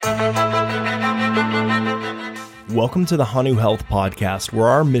Welcome to the Hanu Health Podcast, where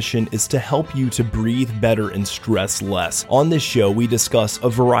our mission is to help you to breathe better and stress less. On this show, we discuss a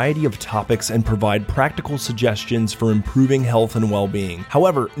variety of topics and provide practical suggestions for improving health and well-being.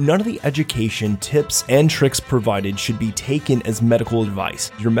 However, none of the education, tips, and tricks provided should be taken as medical advice.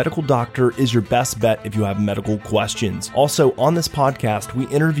 Your medical doctor is your best bet if you have medical questions. Also, on this podcast, we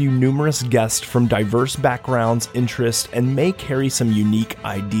interview numerous guests from diverse backgrounds, interests, and may carry some unique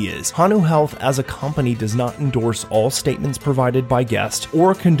ideas. Hanu Health as a company does not endorse all statements provided by guests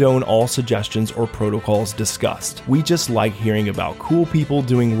or condone all suggestions or protocols discussed. We just like hearing about cool people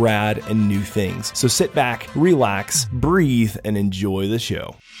doing rad and new things. So sit back, relax, breathe, and enjoy the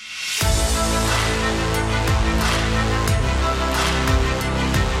show.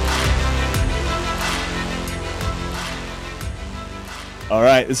 All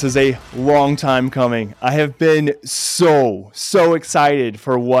right, this is a long time coming. I have been so excited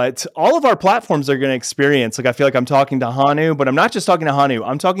for what all of our platforms are going to experience. Like, I feel like I'm talking to Hanu, but I'm not just talking to Hanu.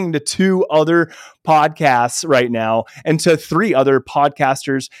 I'm talking to two other podcasts right now and to three other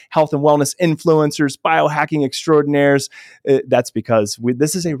podcasters, health and wellness influencers, biohacking extraordinaires. That's because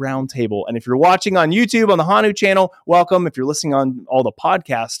this is a roundtable. And if you're watching on YouTube on the Hanu channel, welcome. If you're listening on all the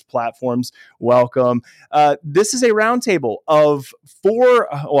podcast platforms, welcome. This is a roundtable of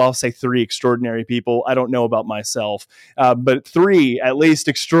I'll say three extraordinary people. I don't know about myself, but three at least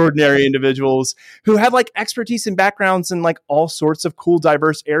extraordinary individuals who have like expertise and backgrounds in like all sorts of cool,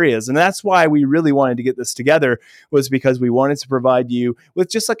 diverse areas. And that's why we really wanted to get this together, was because we wanted to provide you with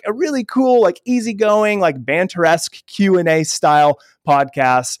just like a really cool, like easygoing, like banter-esque Q&A style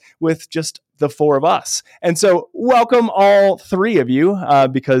podcast with just the four of us. And so welcome all three of you,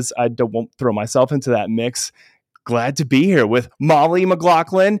 because I won't throw myself into that mix. Glad to be here with Molly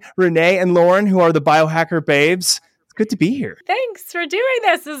McLaughlin, Renee, and Lauren, who are the Biohacker Babes. It's good to be here. Thanks for doing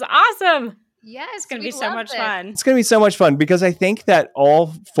this. This is awesome. Yes, it's going to be so much fun. It's going to be so much fun because I think that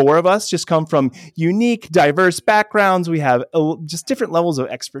all four of us just come from unique, diverse backgrounds. We have just different levels of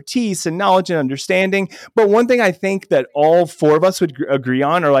expertise and knowledge and understanding. But one thing I think that all four of us would agree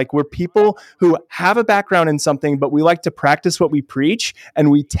on are like, we're people who have a background in something, but we like to practice what we preach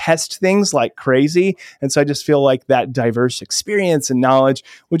and we test things like crazy. And so I just feel like that diverse experience and knowledge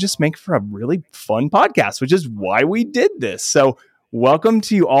would just make for a really fun podcast, which is why we did this. So welcome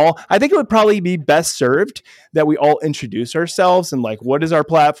to you all. I think it would probably be best served that we all introduce ourselves and like, what is our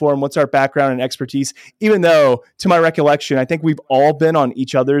platform? What's our background and expertise? Even though, to my recollection, I think we've all been on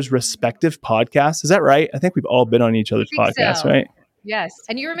each other's respective podcasts. Is that right? I think we've all been on each other's podcasts, right? Yes.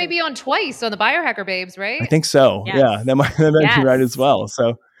 And you were maybe on twice on the Biohacker Babes, right? I think so. Yes. Yeah, that might be right as well.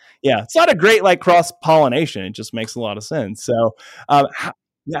 So yeah, it's not a great like cross-pollination. It just makes a lot of sense. So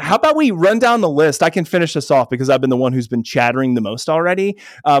how about we run down the list? I can finish this off because I've been the one who's been chattering the most already.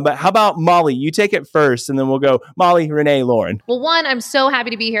 But how about Molly? You take it first, and then we'll go Molly, Renee, Lauren. Well, one, I'm so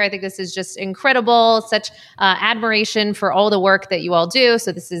happy to be here. I think this is just incredible. Such admiration for all the work that you all do.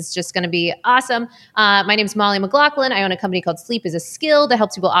 So this is just going to be awesome. My name is Molly McLaughlin. I own a company called Sleep is a Skill that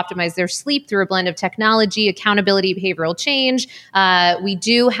helps people optimize their sleep through a blend of technology, accountability, behavioral change. We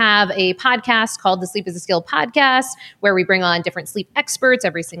do have a podcast called the Sleep is a Skill podcast, where we bring on different sleep experts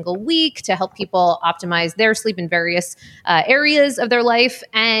every single week to help people optimize their sleep in various areas of their life.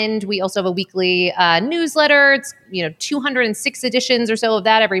 And we also have a weekly newsletter. It's 206 editions or so of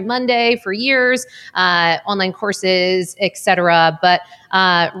that every Monday for years, online courses, etc. But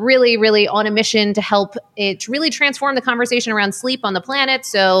really, really on a mission to help it really transform the conversation around sleep on the planet.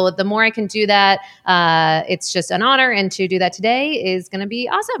 So the more I can do that, it's just an honor. And to do that today is going to be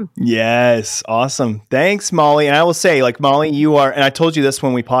awesome. Yes. Awesome. Thanks, Molly. And I will say, like, Molly, you are, and I told you this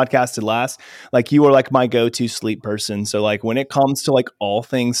when we podcasted last, like, you are like my go-to sleep person. So like when it comes to like all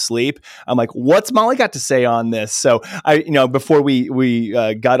things sleep, I'm like, what's Molly got to say on this? So before we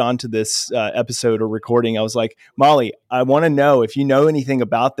got onto this episode or recording, I was like, Molly, I want to know if you know anything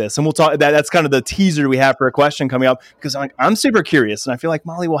about this. And we'll talk, that's kind of the teaser we have for a question coming up, because I'm super curious. And I feel like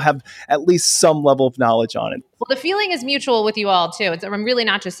Molly will have at least some level of knowledge on it. Well, the feeling is mutual with you all too. I'm really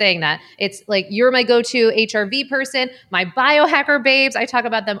not just saying that. It's like, you're my go-to HRV person, my biohacker babes. I talk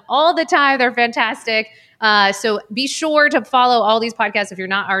about them all the time. They're fantastic. So be sure to follow all these podcasts if you're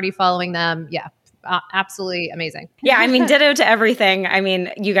not already following them. Yeah. Absolutely amazing. Yeah, I mean, ditto to everything. I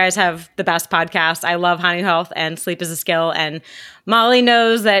mean, you guys have the best podcast. I love Hanu Health and Sleep is a Skill. And Molly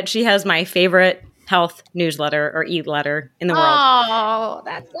knows that she has my favorite health newsletter or e-letter in the world. Oh,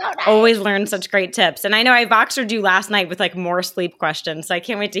 that's so nice. Always learn such great tips. And I know I Voxered you last night with like more sleep questions. So I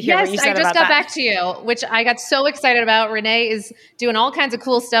can't wait to hear what you said about that. Yes, I just got back to you, which I got so excited about. Renee is doing all kinds of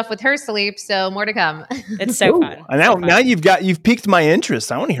cool stuff with her sleep. So more to come. It's so fun. And now you've piqued my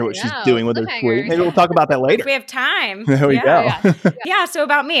interest. I want to hear what she's doing with her sleep. Maybe we'll talk about that later. If we have time. There we go. Yeah. So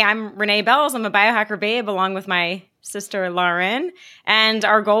about me, I'm Renee Bells. I'm a biohacker babe along with my sister Lauren. And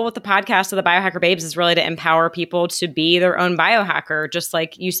our goal with the podcast of the Biohacker Babes is really to empower people to be their own biohacker. Just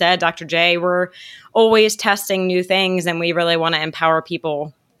like you said, Dr. J, we're always testing new things, and we really want to empower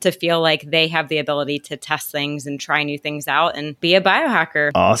people to feel like they have the ability to test things and try new things out and be a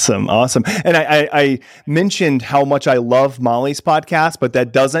biohacker. Awesome. And I mentioned how much I love Molly's podcast, but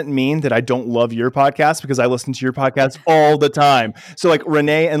that doesn't mean that I don't love your podcast, because I listen to your podcast all the time. So like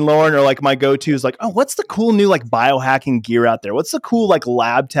Renee and Lauren are like my go-tos, like, oh, what's the cool new like biohacking gear out there? What's the cool like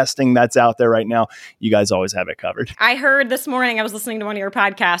lab testing that's out there right now? You guys always have it covered. I heard this morning, I was listening to one of your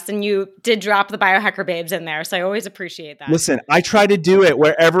podcasts, and you did drop the Biohacker Babes in there. So I always appreciate that. Listen, I try to do it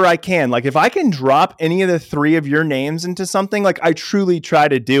wherever I can. Like if I can drop any of the three of your names into something, like I truly try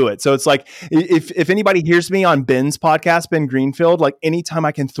to do it. So it's like, if anybody hears me on Ben's podcast, Ben Greenfield, like anytime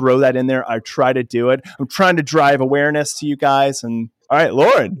I can throw that in there, I try to do it. I'm trying to drive awareness to you guys. And all right,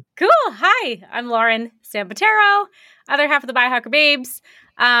 Lauren. Cool. Hi, I'm Lauren Sambatero, other half of the Biohacker Babes.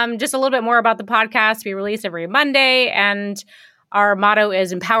 Just a little bit more about the podcast. We release every Monday, and our motto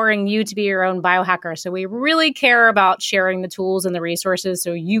is empowering you to be your own biohacker. So we really care about sharing the tools and the resources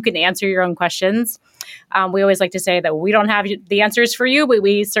so you can answer your own questions. We always like to say that we don't have the answers for you, but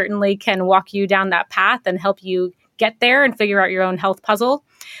we certainly can walk you down that path and help you get there and figure out your own health puzzle.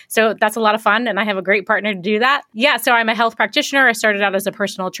 So that's a lot of fun, and I have a great partner to do that. Yeah, so I'm a health practitioner. I started out as a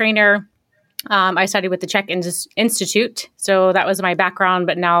personal trainer. I studied with the Czech Institute, so that was my background,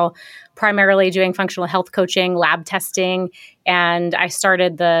 but now primarily doing functional health coaching, lab testing, and I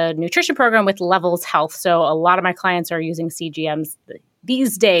started the nutrition program with Levels Health. So a lot of my clients are using CGMs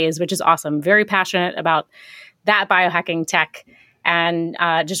these days, which is awesome. Very passionate about that biohacking tech and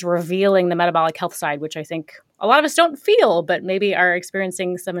just revealing the metabolic health side, which I think a lot of us don't feel, but maybe are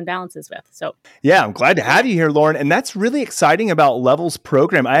experiencing some imbalances with. So yeah, I'm glad to have you here, Lauren. And that's really exciting about Levels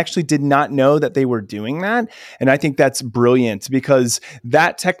program. I actually did not know that they were doing that. And I think that's brilliant, because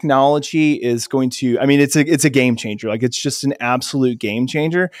that technology is going to, I mean, it's a game changer. Like it's just an absolute game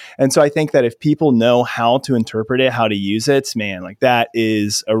changer. And so I think that if people know how to interpret it, how to use it, man, like that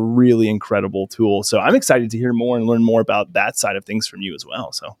is a really incredible tool. So I'm excited to hear more and learn more about that side of things from you as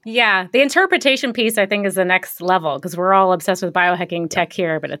well. So yeah, the interpretation piece, I think, is the next level, because we're all obsessed with biohacking tech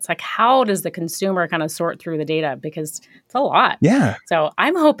here, but it's like, how does the consumer kind of sort through the data? Because it's a lot. Yeah. So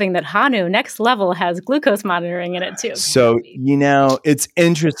I'm hoping that Hanu Next Level has glucose monitoring in it too. So, it's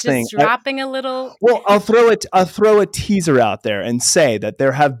interesting. Just dropping a little. Well, I'll throw a teaser out there and say that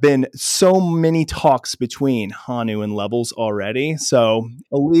there have been so many talks between Hanu and Levels already. So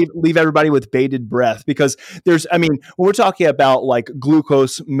I'll leave everybody with bated breath, because when we're talking about like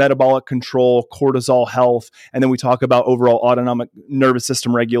glucose, metabolic control, cortisol health, and then we talk about overall autonomic nervous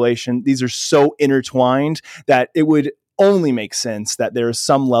system regulation. These are so intertwined that it would only makes sense that there is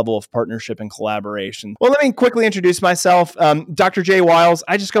some level of partnership and collaboration. Well, let me quickly introduce myself. Dr. Jay Wiles.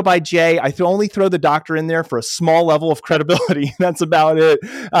 I just go by Jay. I only throw the doctor in there for a small level of credibility. That's about it.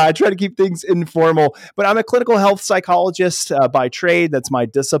 I try to keep things informal, but I'm a clinical health psychologist by trade. That's my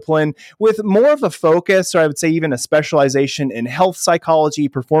discipline, with more of a focus, or I would say even a specialization in health psychology,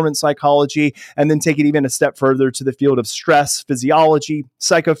 performance psychology, and then take it even a step further to the field of stress physiology,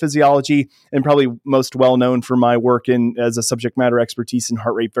 psychophysiology, and probably most well known for my work as a subject matter expertise in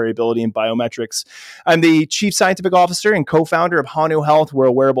heart rate variability and biometrics. I'm the chief scientific officer and co-founder of Hanu Health. We're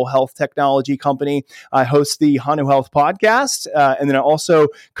a wearable health technology company. I host the Hanu Health podcast, and then I also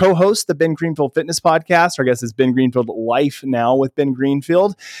co-host the Ben Greenfield Fitness podcast, or I guess it's Ben Greenfield Life now with Ben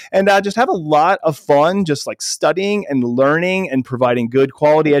Greenfield, and just have a lot of fun just like studying and learning and providing good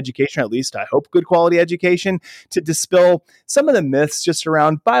quality education, at least I hope good quality education, to dispel some of the myths just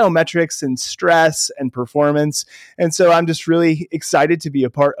around biometrics and stress and performance. And so I'm just really excited to be a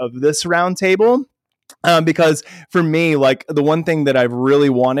part of this roundtable. Because for me, like the one thing that I've really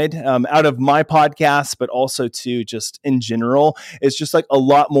wanted out of my podcast, but also to just in general, is just like a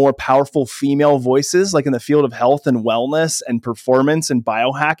lot more powerful female voices, like in the field of health and wellness and performance and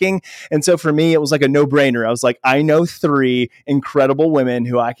biohacking. And so for me, it was like a no-brainer. I was like, I know 3 incredible women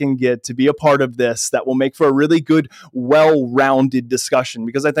who I can get to be a part of this that will make for a really good, well-rounded discussion.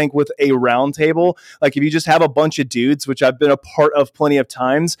 Because I think with a roundtable, like if you just have a bunch of dudes, which I've been a part of plenty of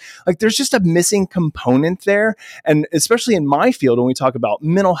times, like there's just a missing component component there. And especially in my field, when we talk about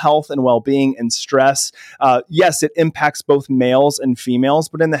mental health and well-being and stress, yes, it impacts both males and females,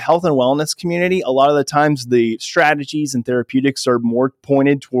 but in the health and wellness community, a lot of the times the strategies and therapeutics are more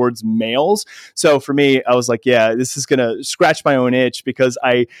pointed towards males. So for me, I was like, yeah, this is going to scratch my own itch because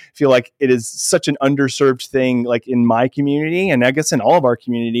I feel like it is such an underserved thing, like in my community, and I guess in all of our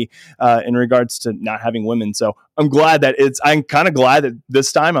community, in regards to not having women. So I'm kind of glad that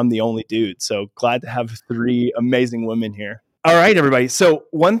this time I'm the only dude. So glad to have 3 amazing women here. All right, everybody. So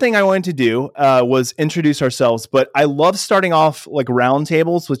one thing I wanted to do was introduce ourselves, but I love starting off like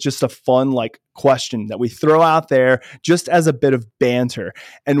roundtables with just a fun like question that we throw out there just as a bit of banter.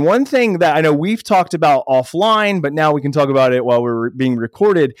 And one thing that I know we've talked about offline, but now we can talk about it while we're being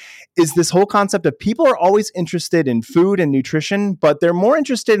recorded, is this whole concept of people are always interested in food and nutrition, but they're more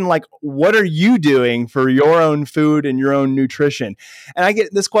interested in like, what are you doing for your own food and your own nutrition? And I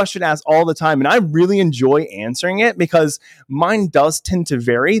get this question asked all the time, and I really enjoy answering it because mine does tend to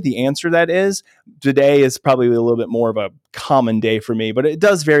vary. The answer that is, today is probably a little bit more of a common day for me, but it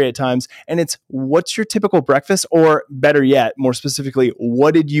does vary at times. And it's, what's your typical breakfast? Or better yet, more specifically,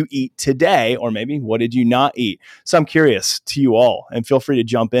 what did you eat today? Or maybe what did you not eat? So I'm curious to you all, and feel free to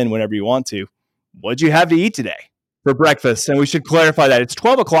jump in whenever you want to. What did you have to eat today for breakfast? And we should clarify that it's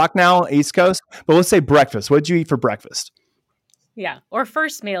 12 o'clock now, East Coast, but let's say breakfast. What did you eat for breakfast? Yeah. Or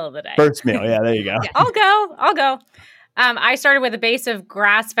first meal of the day. First meal. Yeah, there you go. Yeah, I'll go. I started with a base of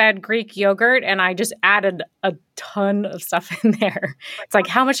grass-fed Greek yogurt, and I just added a ton of stuff in there. It's like,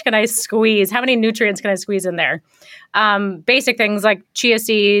 how much can I squeeze? How many nutrients can I squeeze in there? Basic things like chia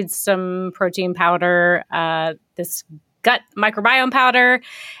seeds, some protein powder, this gut microbiome powder,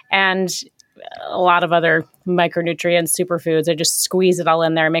 and a lot of other micronutrients, superfoods. I just squeeze it all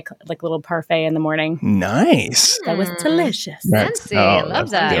in there, make like a little parfait in the morning. Nice. That was delicious. Fancy. Love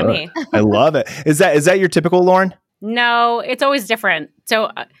that. Yummy. I love it. Is that your typical, Lauren? No, it's always different.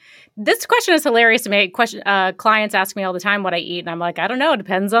 So this question is hilarious to me. Clients ask me all the time what I eat, and I'm like, I don't know. It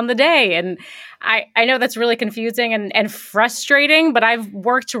depends on the day. And I know that's really confusing and frustrating, but I've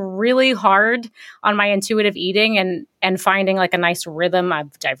worked really hard on my intuitive eating and finding like a nice rhythm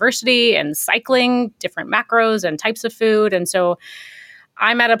of diversity and cycling different macros and types of food. And so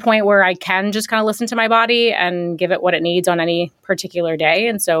I'm at a point where I can just kind of listen to my body and give it what it needs on any particular day.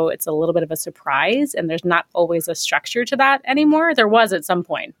 And so it's a little bit of a surprise, and there's not always a structure to that anymore. There was at some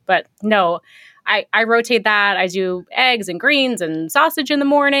point, but no, I rotate that. I do eggs and greens and sausage in the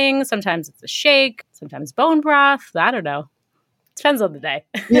morning. Sometimes it's a shake, sometimes bone broth. I don't know. Depends on the day.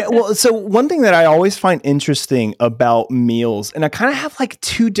 Yeah, well, so one thing that I always find interesting about meals, and I kind of have like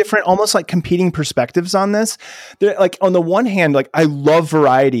 2 different, almost like competing perspectives on this. Like on the one hand, like I love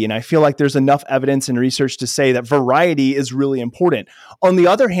variety, and I feel like there's enough evidence and research to say that variety is really important. On the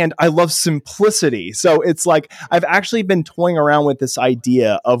other hand, I love simplicity. So it's like I've actually been toying around with this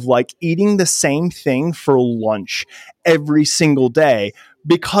idea of like eating the same thing for lunch every single day,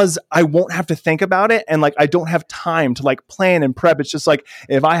 because I won't have to think about it. And like, I don't have time to like plan and prep. It's just like,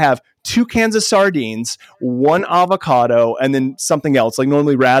 if I have 2 cans of sardines, 1 avocado, and then something else, like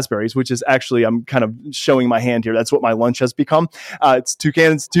normally raspberries, which is actually, I'm kind of showing my hand here. That's what my lunch has become. It's 2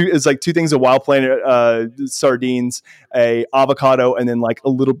 cans, it's like 2 things of Wild Planet sardines, a avocado, and then like a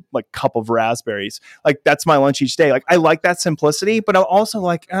little like cup of raspberries. Like that's my lunch each day. Like I like that simplicity, but I'm also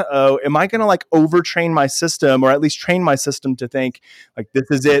like, am I going to like overtrain my system, or at least train my system to think like,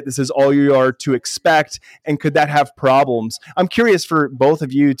 this is it, this is all you are to expect? And could that have problems? I'm curious for both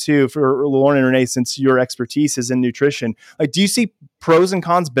of you too, for Lauren and Renee, since your expertise is in nutrition. Like, do you see pros and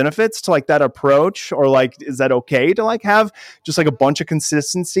cons benefits to like that approach, or like, is that okay to like have just like a bunch of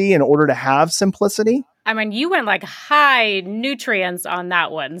consistency in order to have simplicity? I mean, you went like high nutrients on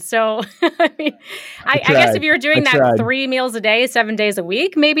that one. So, I mean, I guess if you were doing that 3 meals a day, 7 days a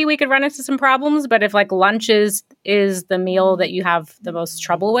week, maybe we could run into some problems. But if like lunch is the meal that you have the most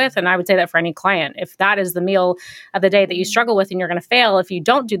trouble with, and I would say that for any client, if that is the meal of the day that you struggle with and you're going to fail if you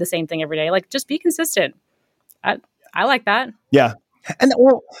don't do the same thing every day, like just be consistent. I like that. Yeah. And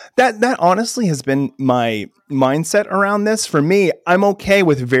well, that honestly has been my mindset around this. For me, I'm okay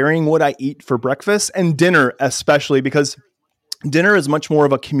with varying what I eat for breakfast and dinner, especially because dinner is much more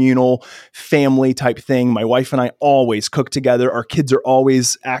of a communal family type thing. My wife and I always cook together. Our kids are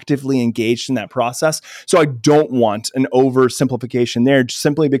always actively engaged in that process. So I don't want an oversimplification there, just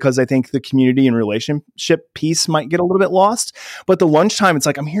simply because I think the community and relationship piece might get a little bit lost. But the lunchtime, it's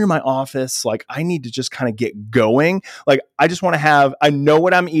like, I'm here in my office. Like I need to just kind of get going. Like I just want to I know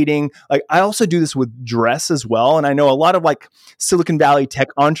what I'm eating. Like I also do this with dress as well. And I know a lot of like Silicon Valley tech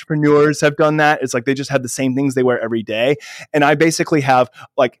entrepreneurs have done that. It's like they just have the same things they wear every day. And I basically have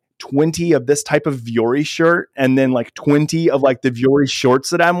like 20 of this type of Vuori shirt and then like 20 of like the Vuori shorts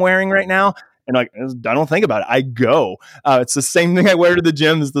that I'm wearing right now. And like, I don't think about it. I go. It's the same thing I wear to the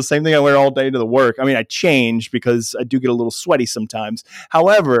gym. It's the same thing I wear all day to the work. I mean, I change because I do get a little sweaty sometimes.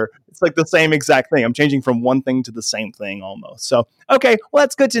 However, it's like the same exact thing. I'm changing from one thing to the same thing almost. So, okay. Well,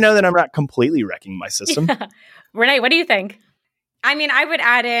 that's good to know that I'm not completely wrecking my system. Yeah. Renee, what do you think? I mean, I would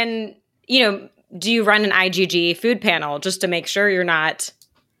add in, do you run an IgG food panel just to make sure you're not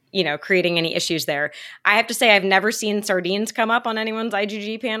creating any issues there? I have to say I've never seen sardines come up on anyone's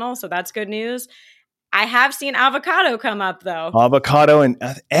IgG panel, so that's good news. I have seen avocado come up, though. Avocado and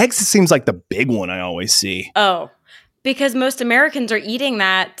eggs seems like the big one I always see. Oh, because most Americans are eating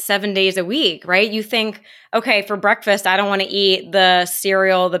that 7 days a week, right? You think, okay, for breakfast, I don't want to eat the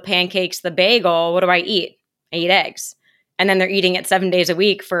cereal, the pancakes, the bagel. What do I eat? I eat eggs. And then they're eating it 7 days a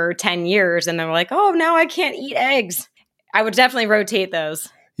week for 10 years. And they're like, oh, now I can't eat eggs. I would definitely rotate those.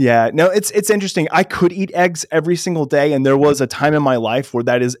 Yeah, no, it's interesting. I could eat eggs every single day, and there was a time in my life where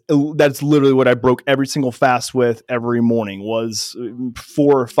that's literally what I broke every single fast with every morning was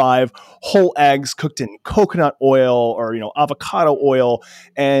 4 or 5 whole eggs cooked in coconut oil or avocado oil,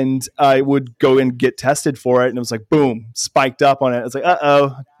 and I would go and get tested for it, and it was like boom, spiked up on it. It's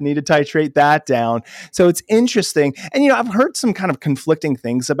like need to titrate that down. So it's interesting, and I've heard some kind of conflicting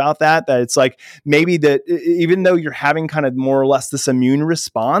things about that it's like maybe that even though you're having kind of more or less this immune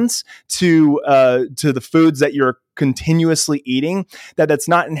response to the foods that you're continuously eating, that's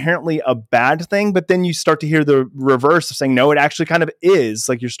not inherently a bad thing. But then you start to hear the reverse of saying, no, it actually kind of is.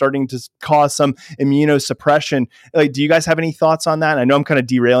 Like you're starting to cause some immunosuppression. Like, do you guys have any thoughts on that? I know I'm kind of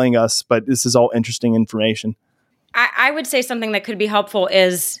derailing us, but this is all interesting information. I would say something that could be helpful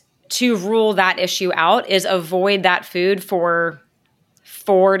is to rule that issue out, is avoid that food for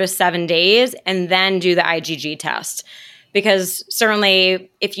 4 to 7 days and then do the IgG test. Because certainly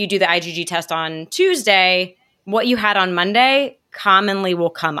if you do the IgG test on Tuesday, what you had on Monday commonly will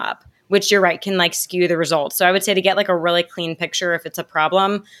come up, which you're right, can like skew the results. So I would say to get like a really clean picture if it's a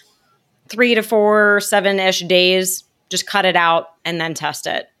problem, 3 to 4, 7-ish days, just cut it out and then test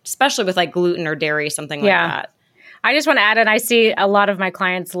it, especially with like gluten or dairy, something like that. I just want to add, and I see a lot of my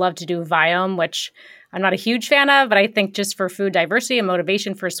clients love to do Viome, which I'm not a huge fan of, but I think just for food diversity and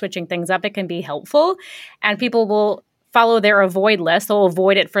motivation for switching things up, it can be helpful. And people will follow their avoid list. They'll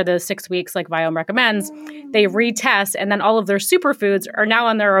avoid it for the 6 weeks like Viome recommends. They retest, and then all of their superfoods are now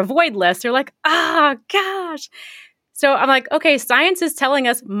on their avoid list. They're like, gosh. So I'm like, okay, science is telling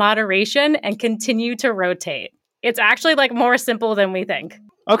us moderation and continue to rotate. It's actually like more simple than we think.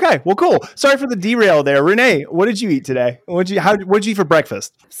 Okay, well, cool. Sorry for the derail there. Renee, what did you eat today? What'd you eat for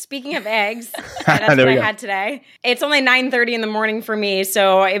breakfast? Speaking of eggs, that's what I had today. It's only 9:30 in the morning for me,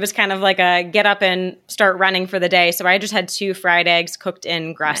 so it was kind of like a get up and start running for the day. So I just had 2 fried eggs cooked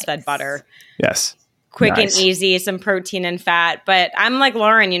in grass-fed butter. Yes. Quick and easy, some protein and fat. But I'm like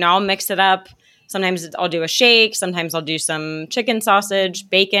Lauren, I'll mix it up. Sometimes I'll do a shake. Sometimes I'll do some chicken sausage,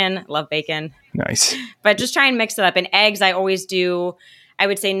 bacon. Love bacon. Nice. But just try and mix it up. And eggs, I always do, I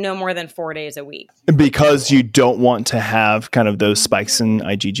would say no more than 4 days a week. Because you don't want to have kind of those spikes in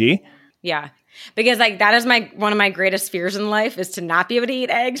IgG? Yeah. Because like that is one of my greatest fears in life is to not be able to eat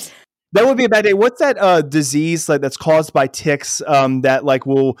eggs. That would be a bad day. What's that disease like that's caused by ticks that like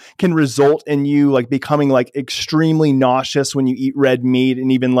can result in you like becoming like extremely nauseous when you eat red meat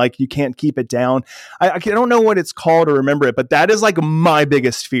and even like you can't keep it down? I don't know what it's called or remember it, but that is like my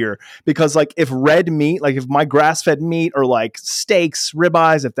biggest fear because like if red meat, like if my grass-fed meat or like steaks,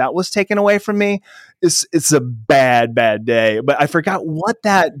 ribeyes, if that was taken away from me, it's a bad day. But I forgot what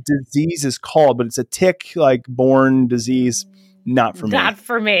that disease is called, but it's a tick like born disease. Not for me. Not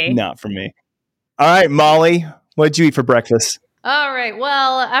for me. Not for me. All right, Molly, what did you eat for breakfast? All right.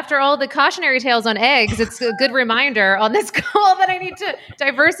 Well, after all the cautionary tales on eggs, it's a good reminder on this call that I need to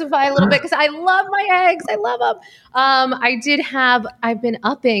diversify a little bit because I love my eggs. I love them. I've been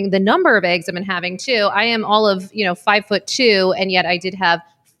upping the number of eggs I've been having too. I am all of, 5'2", and yet I did have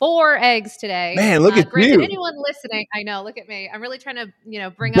 4 eggs today. Man, look at you. Anyone listening, I know, look at me. I'm really trying to,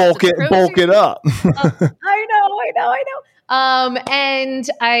 bring bulk it up. I know. And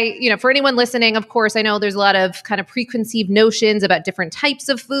for anyone listening, of course, I know there's a lot of kind of preconceived notions about different types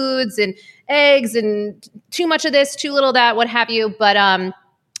of foods and eggs and too much of this, too little of that, what have you. But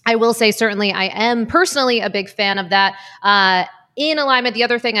I will say certainly I am personally a big fan of that. In alignment, the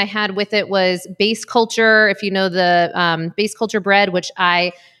other thing I had with it was Base Culture. If you know the Base Culture bread, which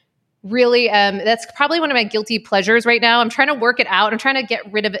I really that's probably one of my guilty pleasures right now. I'm trying to work it out. I'm trying to get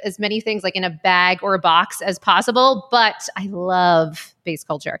rid of as many things like in a bag or a box as possible, but I love base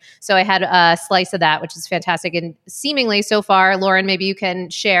culture. So I had a slice of that, which is fantastic. And seemingly so far, Lauren, maybe you can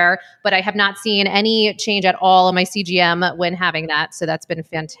share, but I have not seen any change at all in my CGM when having that. So that's been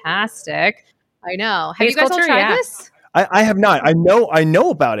fantastic. I know. Have Base you guys culture, all tried yeah. this? I have not. I know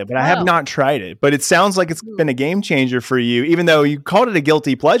about it, but I have Oh. not tried it. But it sounds like it's been a game changer for you, even though you called it a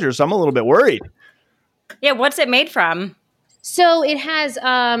guilty pleasure. So I'm a little bit worried. Yeah, what's it made from? So it has,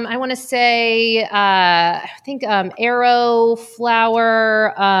 I want to say, I think arrow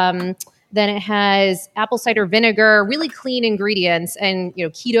flour. Then it has apple cider vinegar, really clean ingredients, and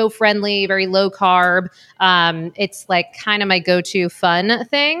keto friendly, very low carb. It's like kind of my go-to fun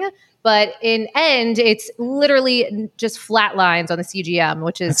thing. But in end, it's literally just flat lines on the CGM,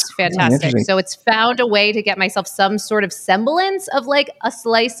 which is That's really fantastic. interesting. So it's found a way to get myself some sort of semblance of like a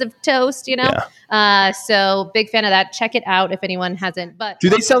slice of toast, So big fan of that. Check it out if anyone hasn't. But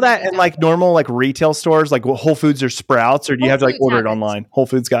Do they sell that in like normal like retail stores, like Whole Foods or Sprouts, or do you Whole have to like Foods order has it it. online? Whole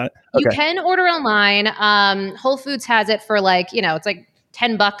Foods got it. You Okay. can order online. Whole Foods has it for like, it's like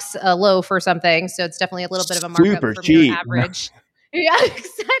 $10 a loaf or something. So it's definitely a little bit of a markup Super from cheap. your average. Yeah, exactly.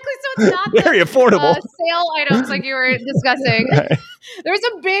 So it's not Very the, affordable. sale items like you were discussing. Right. There's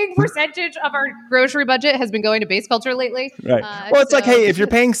a big percentage of our grocery budget has been going to base culture lately. Right. Well, it's like, hey, if you're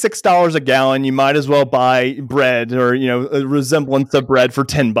paying $6 a gallon, you might as well buy bread or a resemblance of bread for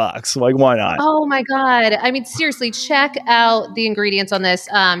 $10. Like, why not? Oh my God. I mean, seriously, check out the ingredients on this.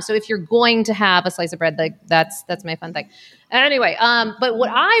 So if you're going to have a slice of bread, like that's my fun thing. Anyway, but what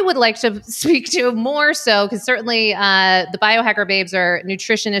I would like to speak to more so, because certainly the Biohacker Babes are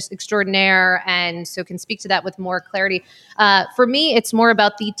nutritionists extraordinaire, and so can speak to that with more clarity. For me, it's more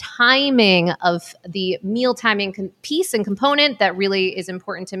about the timing of the meal timing piece and component that really is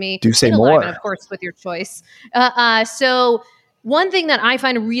important to me. Do say In more. alignment, of course, with your choice. So one thing that I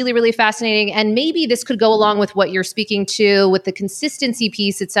find really, really fascinating, and maybe this could go along with what you're speaking to with the consistency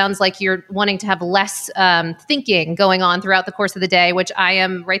piece, it sounds like you're wanting to have less thinking going on throughout the course of the day, which I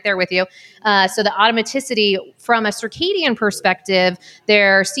am right there with you. So the automaticity from a circadian perspective,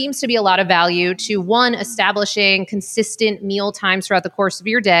 there seems to be a lot of value to one, establishing consistent meal times throughout the course of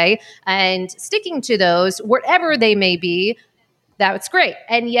your day and sticking to those, whatever they may be. That's great.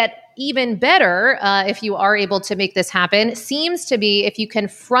 And yet, even better, if you are able to make this happen, seems to be if you can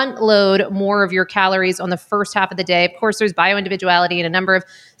front load more of your calories on the first half of the day. Of course, there's bioindividuality and a number of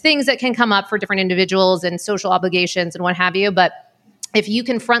things that can come up for different individuals and social obligations and what have you. But if you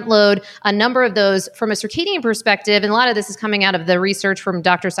can front load a number of those from a circadian perspective, and a lot of this is coming out of the research from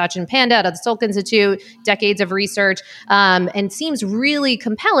Dr. Sachin Panda out of the Salk Institute, decades of research, and seems really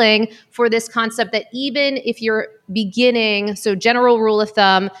compelling for this concept that even if you're beginning, so general rule of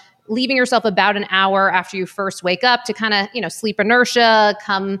thumb, leaving yourself about an hour after you first wake up to kind of, sleep inertia,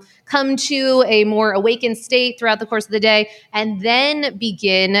 come to a more awakened state throughout the course of the day, and then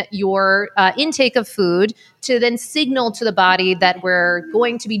begin your intake of food to then signal to the body that we're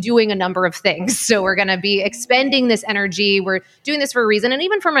going to be doing a number of things. So we're going to be expending this energy. We're doing this for a reason. And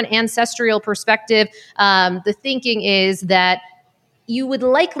even from an ancestral perspective, the thinking is that you would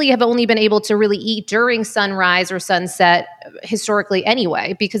likely have only been able to really eat during sunrise or sunset historically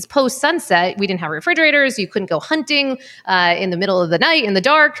anyway, because post sunset, we didn't have refrigerators. You couldn't go hunting in the middle of the night in the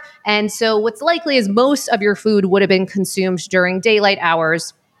dark. And so what's likely is most of your food would have been consumed during daylight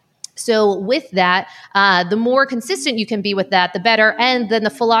hours. So with that, the more consistent you can be with that, the better. And then the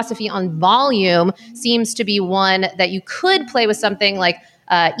philosophy on volume seems to be one that you could play with something like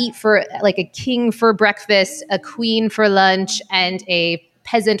eat for like a king for breakfast, a queen for lunch, and a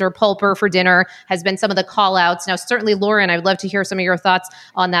peasant or pulper for dinner has been some of the call outs. Now, certainly, Lauren, I would love to hear some of your thoughts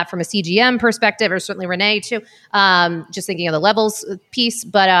on that from a CGM perspective, or certainly Renee too, just thinking of the levels piece.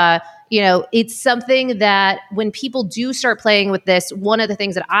 But it's something that when people do start playing with this, one of the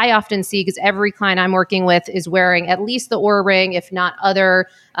things that I often see, because every client I'm working with is wearing at least the Oura Ring, if not other,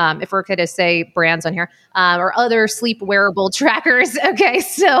 if we're going to say brands on here, or other sleep wearable trackers. Okay.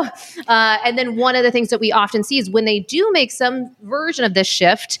 So, and then one of the things that we often see is when they do make some version of this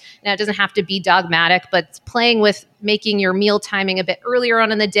shift, now it doesn't have to be dogmatic, but playing with making your meal timing a bit earlier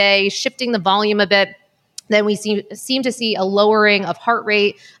on in the day, shifting the volume a bit, then we seem to see a lowering of heart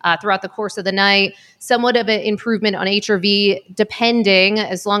rate throughout the course of the night, somewhat of an improvement on HRV, depending,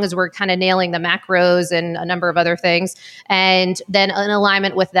 as long as we're kind of nailing the macros and a number of other things. And then in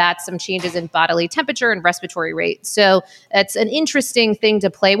alignment with that, some changes in bodily temperature and respiratory rate. So that's an interesting thing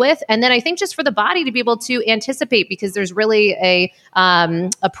to play with. And then I think just for the body to be able to anticipate, because there's really a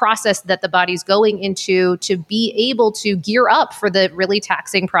process that the body's going into to be able to gear up for the really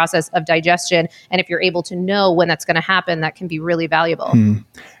taxing process of digestion. And if you're able to know when that's going to happen, that can be really valuable.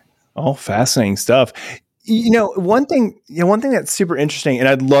 Oh, fascinating stuff. One thing that's super interesting, and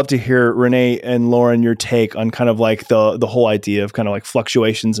I'd love to hear Renee and Lauren, your take on kind of like the whole idea of kind of like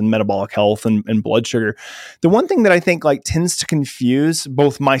fluctuations in metabolic health and blood sugar. The one thing that I think like tends to confuse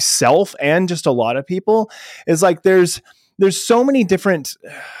both myself and just a lot of people is like there's so many different,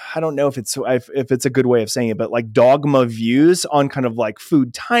 I don't know if it's a good way of saying it, but like dogma views on kind of like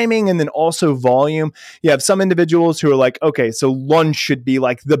food timing and then also volume. You have some individuals who are like, okay, so lunch should be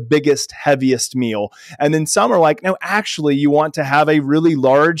like the biggest, heaviest meal. And then some are like, no, actually you want to have a really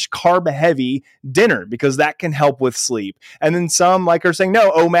large carb heavy dinner because that can help with sleep. And then some like are saying,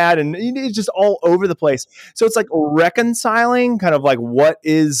 no, OMAD, and it's just all over the place. So it's like reconciling kind of like what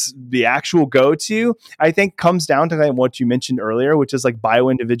is the actual go-to, I think comes down to kind of what you mentioned earlier, which is like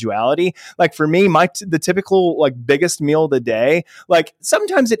bio-individuality. Like for me, the typical like biggest meal of the day, like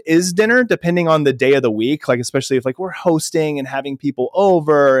sometimes it is dinner depending on the day of the week, like especially if like we're hosting and having people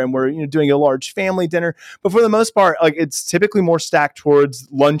over and we're doing a large family dinner. But for the most part, like it's typically more stacked towards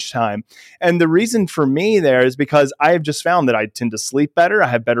lunchtime. And the reason for me there is because I have just found that I tend to sleep better. I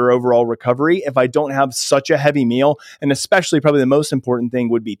have better overall recovery if I don't have such a heavy meal. And especially probably the most important thing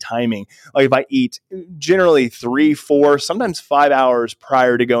would be timing. Like if I eat generally 3, 4, sometimes 5 hours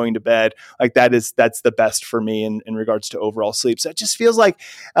prior to going to bed, like that's the best for me in regards to overall sleep. So it just feels like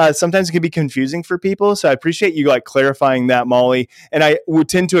sometimes it can be confusing for people. So I appreciate you like clarifying that, Molly. And I would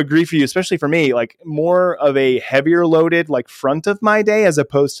tend to agree for you, especially for me, like more of a heavier loaded like front of my day as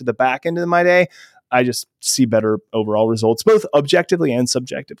opposed to the back end of my day. I just see better overall results, both objectively and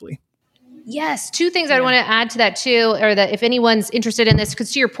subjectively. Yes. Two things I want to add to that too, or that if anyone's interested in this,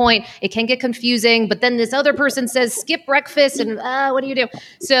 because to your point, it can get confusing, but then this other person says, skip breakfast and what do you do?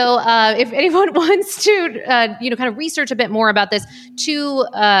 So if anyone wants to, kind of research a bit more about this, two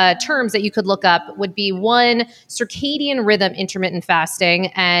terms that you could look up would be one, circadian rhythm intermittent fasting.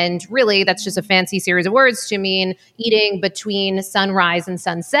 And really that's just a fancy series of words to mean eating between sunrise and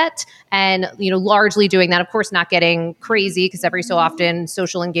sunset and, largely doing that, of course, not getting crazy because every so often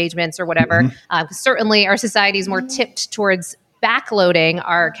social engagements or whatever. Certainly our society is more tipped towards backloading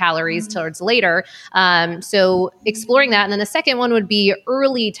our calories towards later. So exploring that. And then the second one would be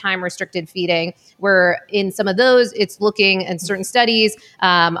early time restricted feeding, where in some of those, it's looking in certain studies,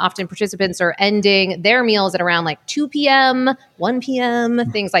 often participants are ending their meals at around like 2 p.m., 1 p.m.,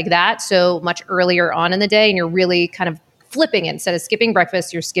 things like that. So much earlier on in the day, and you're really kind of flipping it. Instead of skipping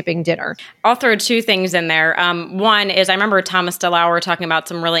breakfast, you're skipping dinner. I'll throw two things in there. One is I remember Thomas DeLauer talking about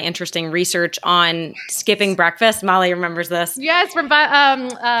some really interesting research on skipping breakfast. Molly remembers this. Yes, from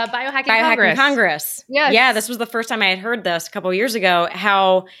Biohacking Congress. Yes. Yeah, this was the first time I had heard this a couple of years ago,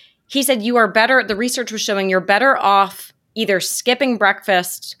 how he said you are better, the research was showing you're better off either skipping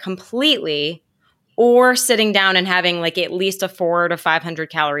breakfast completely or sitting down and having like at least a 400 to 500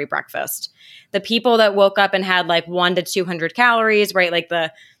 calorie breakfast. The people that woke up and had like 100 to 200 calories, right? Like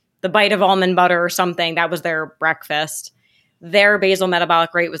the bite of almond butter or something, that was their breakfast. Their basal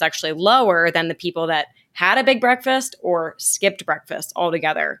metabolic rate was actually lower than the people that had a big breakfast or skipped breakfast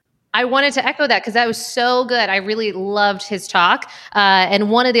altogether. I wanted to echo that because that was so good. I really loved his talk.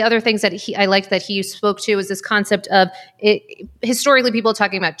 And one of the other things that I liked that he spoke to was this concept of historically people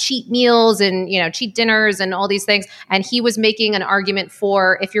talking about cheat meals and, cheat dinners and all these things. And he was making an argument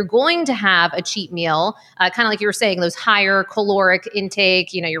for if you're going to have a cheat meal, kind of like you were saying, those higher caloric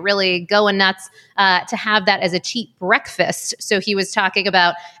intake, you're really going nuts, to have that as a cheat breakfast. So he was talking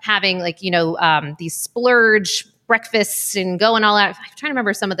about having like, these splurge breakfasts and going all out. I'm trying to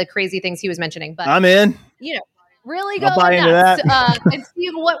remember some of the crazy things he was mentioning, but I'm in. Really go nuts and see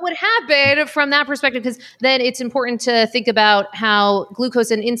what would happen from that perspective. Because then it's important to think about how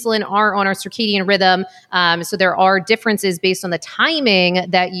glucose and insulin are on our circadian rhythm. So there are differences based on the timing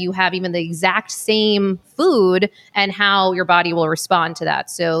that you have even the exact same food and how your body will respond to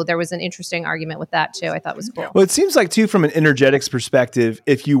that. So there was an interesting argument with that too. I thought was cool. Well, it seems like too, from an energetics perspective,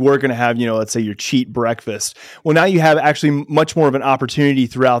 if you were going to have, let's say your cheat breakfast, well, now you have actually much more of an opportunity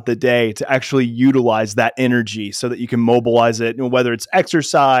throughout the day to actually utilize that energy so that you can mobilize it, whether it's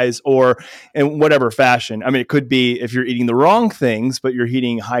exercise or in whatever fashion. I mean, it could be if you're eating the wrong things, but you're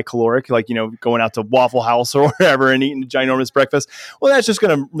eating high caloric, like, going out to Waffle House or wherever and eating a ginormous breakfast. Well, that's just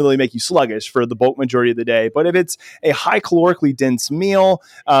going to really make you sluggish for the bulk majority of the day. But if it's a high calorically dense meal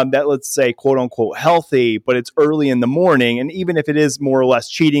that, let's say, quote unquote healthy, but it's early in the morning, and even if it is more or less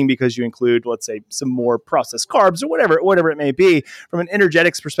cheating because you include, let's say, some more processed carbs or whatever it may be, from an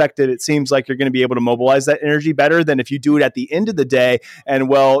energetics perspective, it seems like you're going to be able to mobilize that energy better than if you do it at the end of the day. And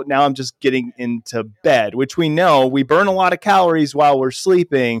well, now I'm just getting into bed, which we know we burn a lot of calories while we're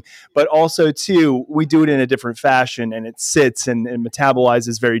sleeping, but also too, we do it in a different fashion and it sits and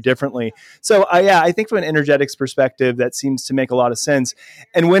metabolizes very differently. So I think from an energetics perspective, that seems to make a lot of sense.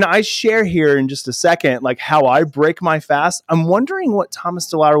 And when I share here in just a second, like how I break my fast, I'm wondering what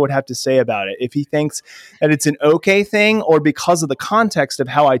Thomas DeLauer would have to say about it. If he thinks that it's an okay thing, or because of the context of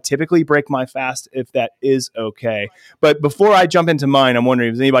how I typically break my fast, if that is okay. But before I jump into mine, I'm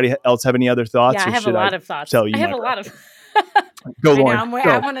wondering, does anybody else have any other thoughts? Yeah, I have a lot of thoughts. Tell you I have a lot of. Go, Lauren.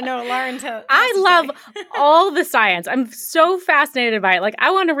 I want to know Lauren. I love all the science. I'm so fascinated by it. Like,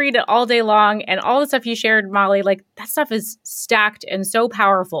 I want to read it all day long, and all the stuff you shared, Molly, like that stuff is stacked and so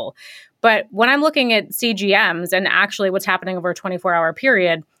powerful. But when I'm looking at CGMs and actually what's happening over a 24-hour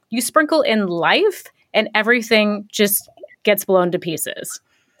period, you sprinkle in life and everything just gets blown to pieces.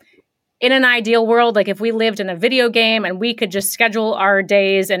 In an ideal world, like if we lived in a video game and we could just schedule our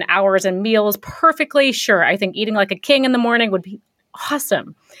days and hours and meals perfectly, sure, I think eating like a king in the morning would be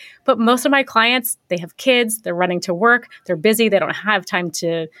awesome. But most of my clients, they have kids, they're running to work, they're busy, they don't have time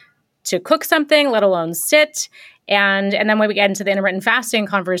to cook something, let alone sit. And then when we get into the intermittent fasting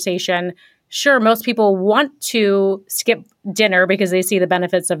conversation, sure, most people want to skip dinner because they see the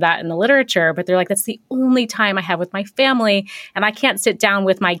benefits of that in the literature, but they're like, that's the only time I have with my family, and I can't sit down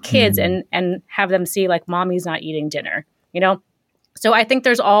with my kids and have them see like mommy's not eating dinner, you know? So I think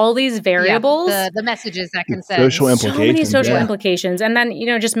there's all these variables. Yeah, the messages that can send. Social implications. So many social implications. And then, you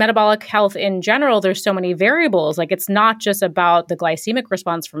know, just metabolic health in general, there's so many variables. Like it's not just about the glycemic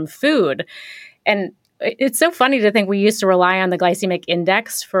response from food. And it's so funny to think we used to rely on the glycemic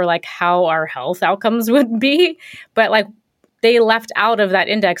index for like how our health outcomes would be. But like they left out of that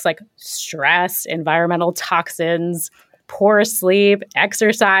index like stress, environmental toxins, poor sleep,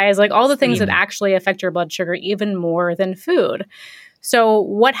 exercise, like all the things that actually affect your blood sugar even more than food. So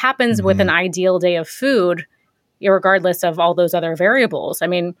what happens with an ideal day of food, regardless of all those other variables? I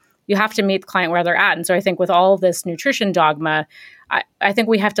mean, you have to meet the client where they're at. And so I think with all this nutrition dogma, I think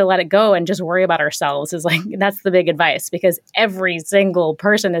we have to let it go and just worry about ourselves is like, that's the big advice, because every single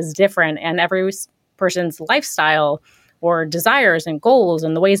person is different and every person's lifestyle or desires and goals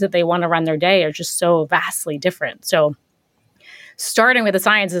and the ways that they want to run their day are just so vastly different. So starting with the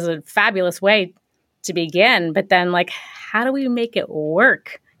science is a fabulous way to begin, but then like, how do we make it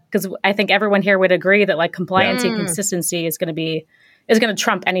work? Because I think everyone here would agree that like compliance and consistency is going to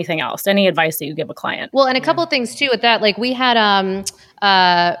trump anything else, any advice that you give a client. Well, and a couple of things too with that, like we had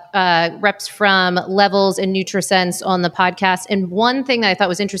reps from Levels and NutriSense on the podcast. And one thing that I thought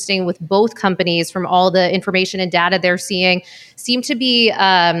was interesting with both companies from all the information and data they're seeing seemed to be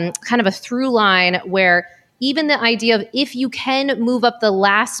kind of a through line where even the idea of if you can move up the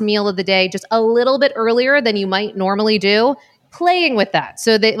last meal of the day just a little bit earlier than you might normally do, playing with that.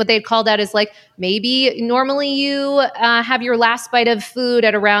 So what they'd call that is like, maybe normally you have your last bite of food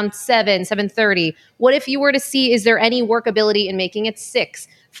at around 7:30. What if you were to see, is there any workability in making it 6,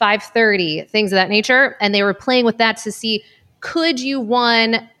 5:30, things of that nature? And they were playing with that to see, could you,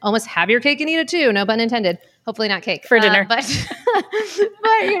 one, almost have your cake and eat it too? No pun intended. Hopefully not cake. For dinner. But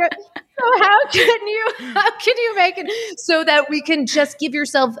you know, so how can you make it so that we can just give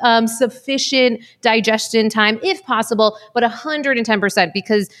yourself sufficient digestion time, if possible, but 110%?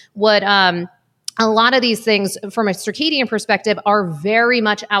 Because what a lot of these things from a circadian perspective are very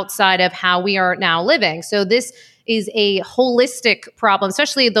much outside of how we are now living. So this is a holistic problem,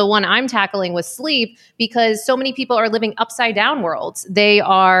 especially the one I'm tackling with sleep, because so many people are living upside down worlds. They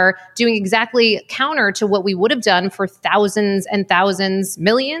are doing exactly counter to what we would have done for thousands and thousands,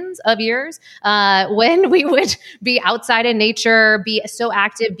 millions of years, when we would be outside in nature, be so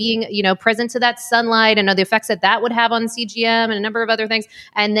active, being, you know, present to that sunlight and the effects that would have on CGM and a number of other things.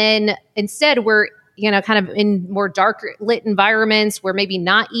 And then instead we're, you know, kind of in more dark lit environments. We're maybe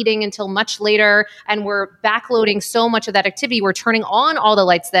not eating until much later, and we're backloading so much of that activity. We're turning on all the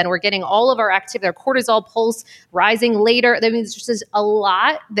lights then. We're getting all of our activity, our cortisol pulse rising later. That means there's just a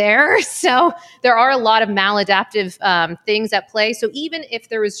lot there. So there are a lot of maladaptive things at play. So even if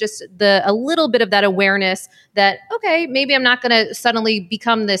there was just a little bit of that awareness that, okay, maybe I'm not going to suddenly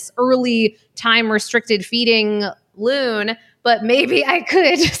become this early time restricted feeding loon, but maybe I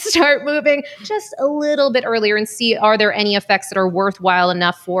could start moving just a little bit earlier and see, are there any effects that are worthwhile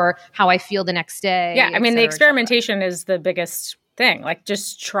enough for how I feel the next day? Yeah, I mean, the experimentation is the biggest thing. Like,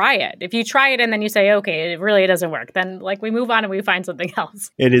 just try it. If you try it and then you say, okay, it doesn't work, then like we move on and we find something else.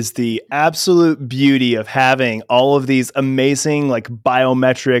 It is the absolute beauty of having all of these amazing like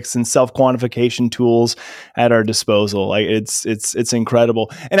biometrics and self-quantification tools at our disposal. Like it's incredible.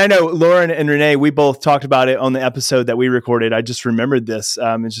 And I know Lauren and Renee, we both talked about it on the episode that we recorded. I just remembered this.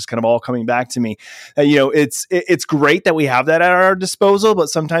 It's just kind of all coming back to me. You know, it's great that we have that at our disposal, but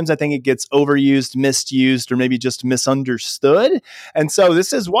sometimes I think it gets overused, misused, or maybe just misunderstood. And so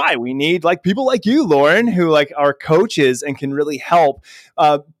this is why we need like people like you, Lauren, who like are coaches and can really help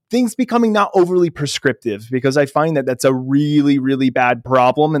things becoming not overly prescriptive, because I find that that's a really, really bad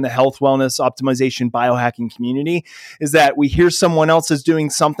problem in the health, wellness, optimization, biohacking community, is that we hear someone else is doing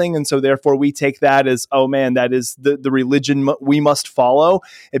something. And so therefore we take that as, oh man, that is the religion we must follow.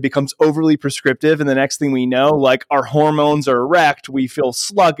 It becomes overly prescriptive. And the next thing we know, like our hormones are wrecked. We feel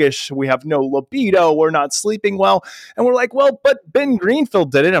sluggish. We have no libido. We're not sleeping well. And we're like, well, but Ben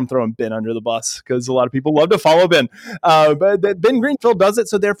Greenfield did it. I'm throwing Ben under the bus because a lot of people love to follow Ben. But Ben Greenfield does it.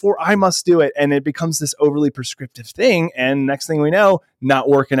 So therefore I must do it. And it becomes this overly prescriptive thing. And next thing we know, not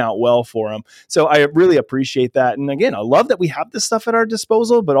working out well for them. So I really appreciate that. And again, I love that we have this stuff at our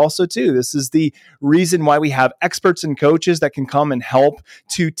disposal, but also too, this is the reason why we have experts and coaches that can come and help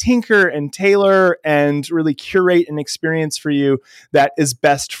to tinker and tailor and really curate an experience for you that is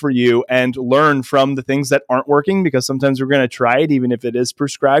best for you, and learn from the things that aren't working, because sometimes we're going to try it, even if it is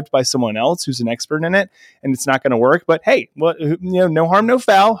prescribed by someone else who's an expert in it, and it's not going to work. But hey, no harm, no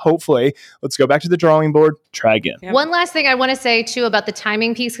foul. Hopefully, let's go back to the drawing board, try again. Yep. One last thing I want to say too about the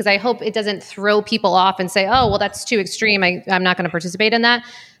timing piece, because I hope it doesn't throw people off and say, oh, well, that's too extreme. I'm not going to participate in that.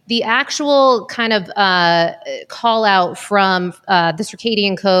 The actual kind of call out from the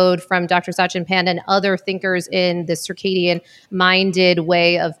circadian code from Dr. Sachin Panda and other thinkers in the circadian minded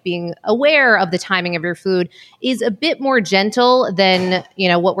way of being aware of the timing of your food is a bit more gentle than,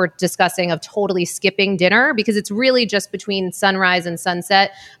 what we're discussing of totally skipping dinner, because it's really just between sunrise and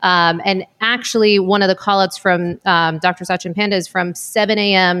sunset. And actually, one of the call outs from Dr. Sachin Panda is from 7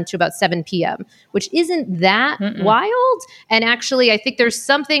 a.m. to about 7 p.m., which isn't that wild. And actually, I think there's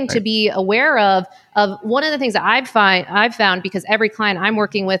something to be aware of one of the things that I've found, because every client I'm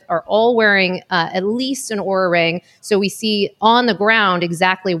working with are all wearing at least an Oura ring. So we see on the ground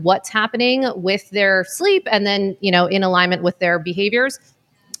exactly what's happening with their sleep, and then, in alignment with their behaviors.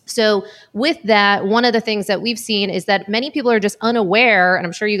 So with that, one of the things that we've seen is that many people are just unaware, and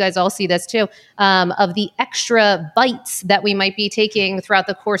I'm sure you guys all see this too, of the extra bites that we might be taking throughout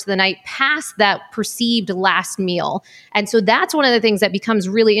the course of the night past that perceived last meal. And so that's one of the things that becomes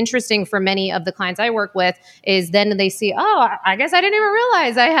really interesting for many of the clients I work with, is then they see, oh, I guess I didn't even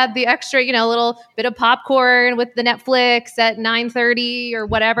realize I had the extra, little bit of popcorn with the Netflix at 9:30 or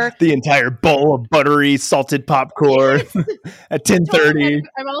whatever. The entire bowl of buttery salted popcorn at 10:30.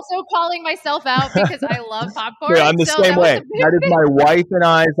 I'm also calling myself out because I love popcorn. Yeah, I'm the same way. That is my wife and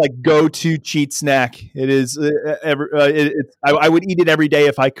I's like go-to cheat snack. It is. I would eat it every day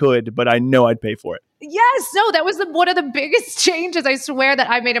if I could, but I know I'd pay for it. Yes. No, that was one of the biggest changes I swear that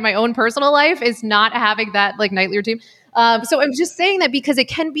I've made in my own personal life, is not having that like nightly routine. So I'm just saying that because it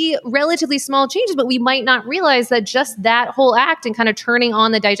can be relatively small changes, but we might not realize that just that whole act and kind of turning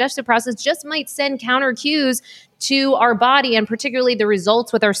on the digestive process just might send counter cues to our body, and particularly the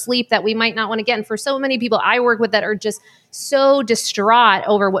results with our sleep that we might not want to get. And for so many people I work with that are just so distraught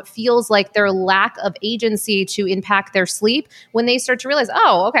over what feels like their lack of agency to impact their sleep, when they start to realize,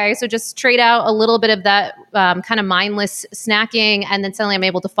 oh, okay, so just trade out a little bit of that kind of mindless snacking, and then suddenly I'm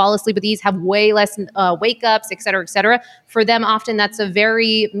able to fall asleep with ease, have way less wake ups, et cetera, et cetera. For them, often that's a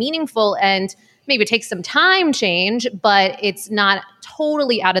very meaningful, and maybe it takes some time change, but it's not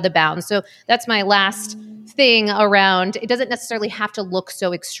totally out of the bounds. So that's my last thing around. It doesn't necessarily have to look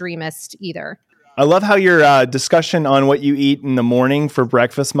so extremist either. I love how your discussion on what you eat in the morning for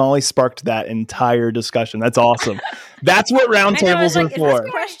breakfast, Molly, sparked that entire discussion. That's awesome. That's what roundtables are for. Is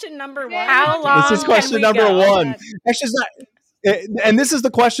this question number one? How long? This is question number one. Actually, it's not. And this is the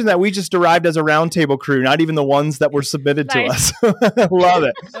question that we just derived as a roundtable crew, not even the ones that were submitted to us. Love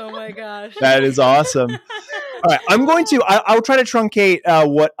it. Oh my gosh. That is awesome. All right. I'll try to truncate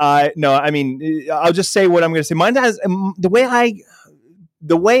I'll just say what I'm going to say. Mine has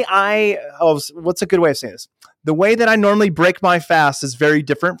what's a good way of saying this? The way that I normally break my fast is very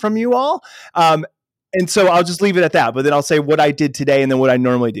different from you all. And so I'll just leave it at that, but then I'll say what I did today and then what I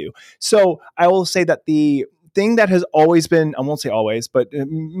normally do. So I will say that the thing that has always been, I won't say always, but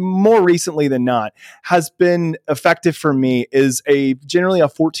more recently than not, has been effective for me is generally a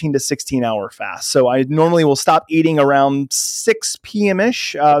 14 to 16 hour fast. So I normally will stop eating around 6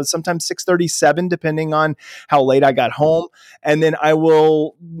 p.m.-ish, sometimes 6:37, depending on how late I got home. And then I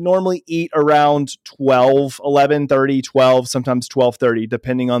will normally eat around 11:30, 12, sometimes 12:30,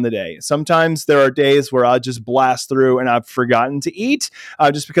 depending on the day. Sometimes there are days where I'll just blast through and I've forgotten to eat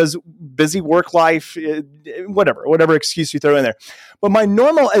just because busy work life, whatever excuse you throw in there. But my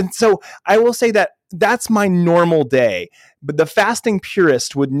normal, and so I will say that that's my normal day. But the fasting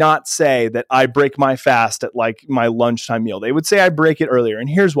purist would not say that I break my fast at like my lunchtime meal. They would say I break it earlier. And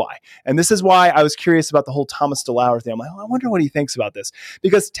here's why. And this is why I was curious about the whole Thomas DeLauer thing. I'm like, I wonder what he thinks about this.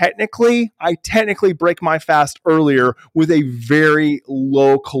 Because I technically break my fast earlier with a very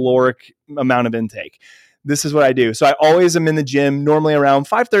low caloric amount of intake. This is what I do. So I always am in the gym, normally around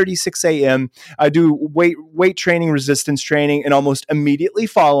 5:30, 6 a.m. I do weight training, resistance training, and almost immediately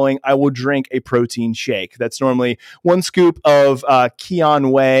following, I will drink a protein shake. That's normally 1 scoop of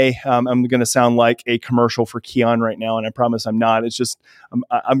Kion Whey. I'm going to sound like a commercial for Kion right now, and I promise I'm not. It's just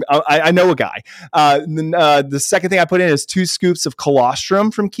I know a guy. Then the second thing I put in is 2 scoops of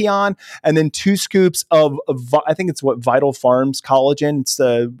colostrum from Kion, and then 2 scoops of I think it's Vital Farms collagen.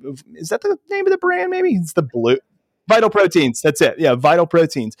 Is that the name of the brand? Maybe it's the blue Vital Proteins. That's it. Yeah, Vital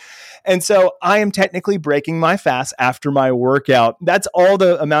Proteins. And so I am technically breaking my fast after my workout. That's all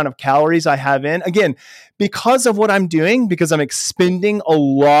the amount of calories I have in. Again, because of what I'm doing, because I'm expending a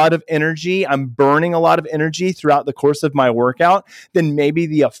lot of energy, I'm burning a lot of energy throughout the course of my workout, then maybe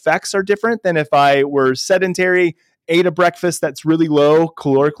the effects are different than if I were sedentary, ate a breakfast that's really low,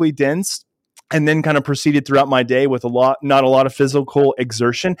 calorically dense, and then kind of proceeded throughout my day with not a lot of physical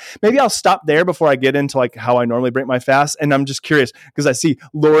exertion. Maybe I'll stop there before I get into like how I normally break my fast. And I'm just curious because I see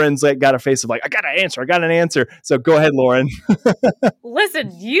Lauren's like got a face of like, I got an answer. So go ahead, Lauren.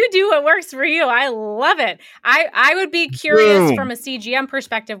 Listen, you do what works for you. I love it. I would be curious from a CGM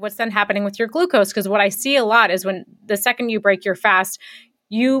perspective, what's then happening with your glucose? Because what I see a lot is when the second you break your fast,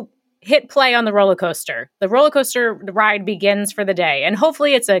 you hit play on the roller coaster. The roller coaster ride begins for the day. And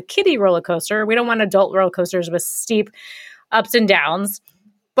hopefully it's a kiddie roller coaster. We don't want adult roller coasters with steep ups and downs.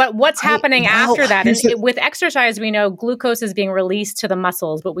 But what's happening after that? And with exercise, we know glucose is being released to the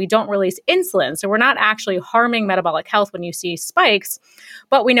muscles, but we don't release insulin. So we're not actually harming metabolic health when you see spikes.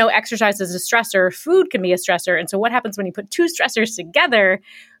 But we know exercise is a stressor. Food can be a stressor. And so what happens when you put 2 stressors together?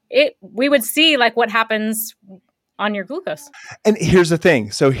 We would see like what happens on your glucose. And here's the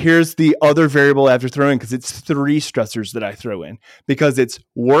thing. So here's the other variable I have to throw in because it's 3 stressors that I throw in because it's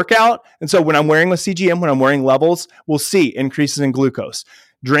workout. And so when I'm wearing a CGM, when I'm wearing levels, we'll see increases in glucose.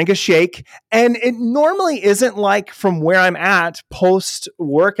 Drink a shake. And it normally isn't like from where I'm at post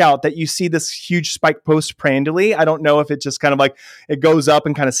workout that you see this huge spike postprandially. I don't know if it just kind of like it goes up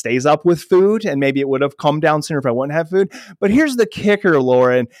and kind of stays up with food. And maybe it would have come down sooner if I wouldn't have food. But here's the kicker,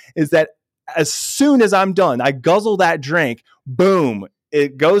 Lauren, is that as soon as I'm done, I guzzle that drink, boom,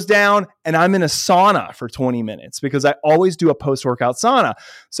 it goes down and I'm in a sauna for 20 minutes because I always do a post-workout sauna.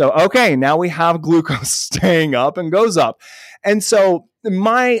 So, okay, now we have glucose staying up and goes up. And so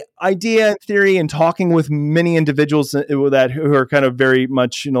my idea, theory, and talking with many individuals that who are kind of very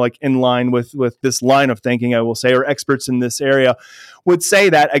much, like in line with this line of thinking, I will say, or experts in this area, would say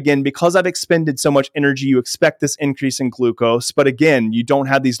that, again, because I've expended so much energy, you expect this increase in glucose. But again, you don't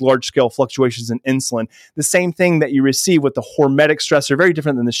have these large-scale fluctuations in insulin. The same thing that you receive with the hormetic stressor, very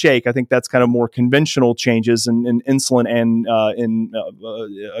different than the shake. I think that's kind of more conventional changes in insulin and in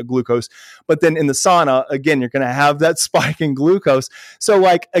glucose. But then in the sauna, again, you're going to have that spike in glucose. So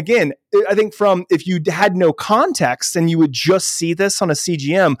like, again, I think from if you had no context and you would just see this on a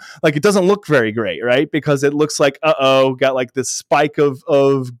CGM, like it doesn't look very great, right? Because it looks like, got like this spike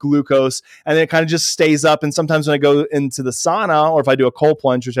of glucose and then it kind of just stays up. And sometimes when I go into the sauna or if I do a cold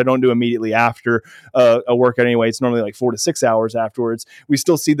plunge, which I don't do immediately after a workout anyway, it's normally like 4 to 6 hours afterwards, we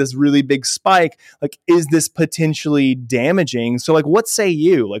still see this really big spike. Like, is this potentially damaging? So like, what say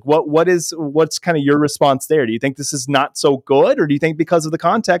you? Like what's kind of your response there? Do you think this is not so good or do you think because of the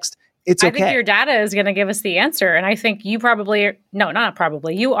context, it's okay? I think your data is going to give us the answer. And I think you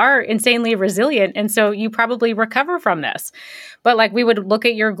you are insanely resilient. And so you probably recover from this. But like we would look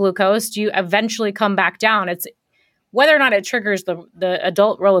at your glucose, you eventually come back down. It's whether or not it triggers the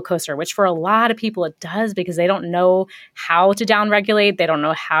adult roller coaster, which for a lot of people it does because they don't know how to downregulate. They don't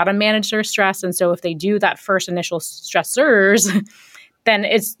know how to manage their stress. And so if they do that first initial stressors, then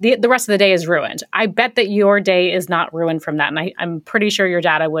it's the rest of the day is ruined. I bet that your day is not ruined from that. And I'm pretty sure your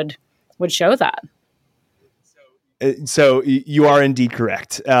data would show that. So you are indeed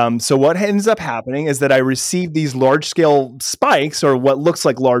correct. So what ends up happening is that I receive these large scale spikes or what looks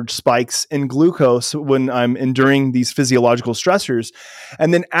like large spikes in glucose when I'm enduring these physiological stressors.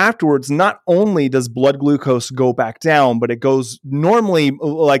 And then afterwards, not only does blood glucose go back down, but it goes normally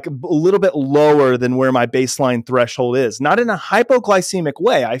like a little bit lower than where my baseline threshold is. Not in a hypoglycemic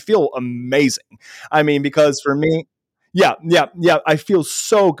way. I feel amazing. I mean, because for me, yeah. I feel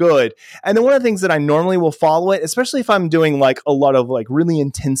so good. And then one of the things that I normally will follow it, especially if I'm doing like a lot of like really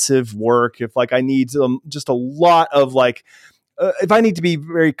intensive work, if like I need just a lot of like if I need to be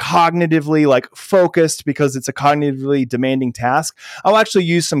very cognitively like focused because it's a cognitively demanding task, I'll actually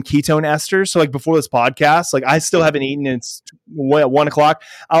use some ketone esters. So like before this podcast, like I still haven't eaten and it's 1 o'clock.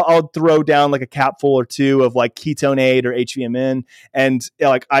 I'll throw down like a capful or two of like Ketonate or HVMN. And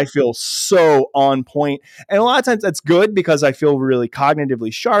like, I feel so on point. And a lot of times that's good because I feel really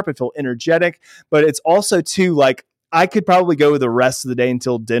cognitively sharp. I feel energetic, but it's also too like, I could probably go the rest of the day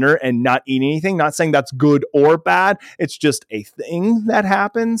until dinner and not eat anything. Not saying that's good or bad. It's just a thing that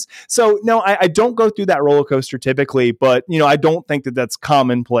happens. So no, I don't go through that roller coaster typically, but I don't think that that's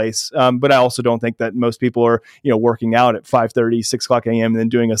commonplace. But I also don't think that most people are, working out at 5:30, 6 o'clock a.m. and then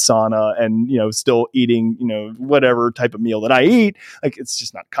doing a sauna and, still eating, whatever type of meal that I eat. Like it's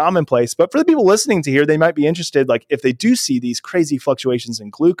just not commonplace. But for the people listening to here, they might be interested. Like if they do see these crazy fluctuations in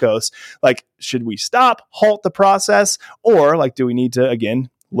glucose, like should we stop, halt the process? Or like, do we need to, again,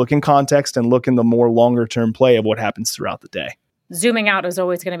 look in context and look in the more longer term play of what happens throughout the day? Zooming out is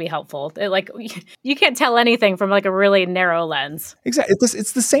always going to be helpful. You can't tell anything from like a really narrow lens. Exactly.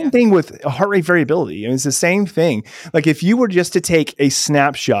 It's the same thing with heart rate variability. It's the same thing. Like if you were just to take a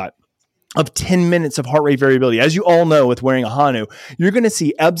snapshot of 10 minutes of heart rate variability. As you all know, with wearing a Hanu, you're going to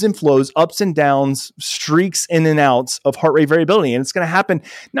see ebbs and flows, ups and downs, streaks in and outs of heart rate variability. And it's going to happen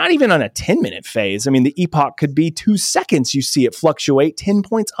not even on a 10-minute phase. I mean, the epoch could be 2 seconds. You see it fluctuate 10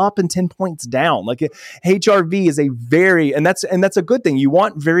 points up and 10 points down. Like HRV is and that's a good thing. You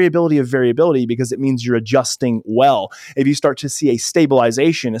want variability of variability because it means you're adjusting well. If you start to see a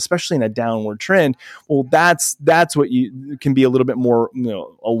stabilization, especially in a downward trend, well, that's what you can be a little bit more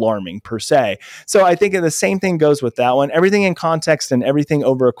alarming per se. So I think the same thing goes with that one. Everything in context and everything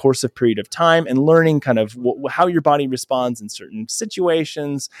over a course of period of time and learning kind of how your body responds in certain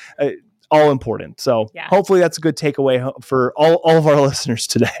situations, all important. So hopefully that's a good takeaway for all of our listeners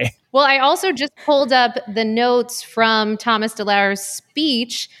today. Well, I also just pulled up the notes from Thomas DeLauer's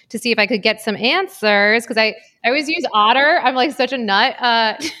speech to see if I could get some answers because I always use Otter. I'm like such a nut.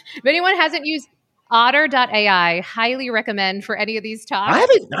 If anyone hasn't used Otter.ai, highly recommend for any of these talks. I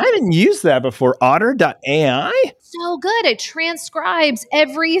haven't used that before. Otter.ai? So good. It transcribes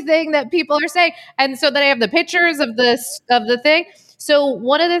everything that people are saying. And so then I have the pictures of the thing. So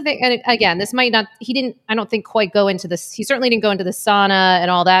one of the things, and again, this might not, I don't think quite go into this. He certainly didn't go into the sauna and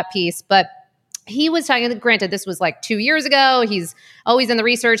all that piece, but he was talking, granted, this was like 2 years ago. He's always in the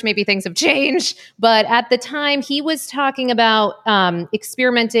research. Maybe things have changed. But at the time, he was talking about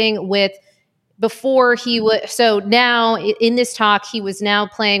experimenting with before he would. So now in this talk, he was now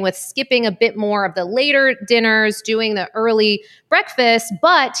playing with skipping a bit more of the later dinners, doing the early breakfast,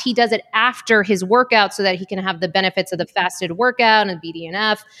 but he does it after his workout so that he can have the benefits of the fasted workout and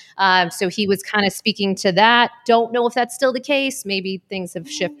BDNF. So he was kind of speaking to that. Don't know if that's still the case. Maybe things have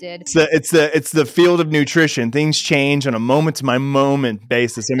shifted. It's the field of nutrition. Things change on a moment to moment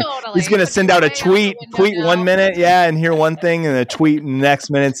basis. I mean, totally. He's going to send out a tweet 1 minute, and hear one thing, and a tweet next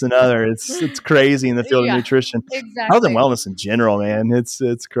minute's another. It's crazy in the field of nutrition. Exactly. Health and wellness in general, man.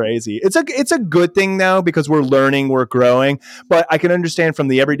 It's crazy. It's a good thing though, because we're learning, we're growing. But I can understand from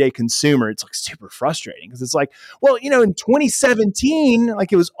the everyday consumer, it's like super frustrating because it's like, well, in 2017,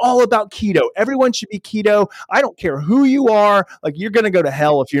 like it was all about keto. Everyone should be keto. I don't care who you are. Like you're going to go to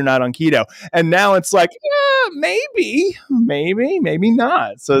hell if you're not on keto. And now it's like, maybe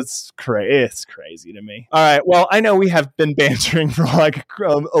not. So it's crazy to me. All right. Well, I know we have been bantering for like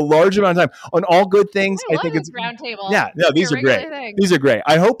a large amount of time on all good things. I think it's roundtable. Yeah, no, these are great. Thing. These are great.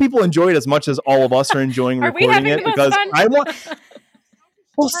 I hope people enjoy it as much as all of us are enjoying recording it because I want.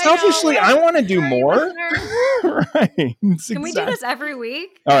 Well, selfishly, I want to do more. Right. Can we do this every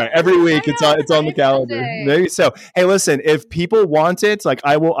week? All right, every week it's on the calendar. Maybe so. Hey, listen, if people want it, like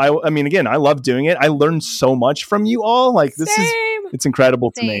I will. I mean, again, I love doing it. I learned so much from you all. Like it's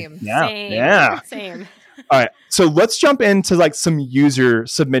incredible to me. Yeah. Same. All right. So let's jump into like some user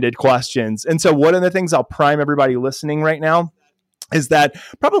submitted questions. And so one of the things I'll prime everybody listening right now is that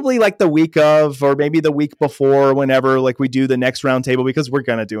probably like the week of, or maybe the week before, whenever like we do the next roundtable, because we're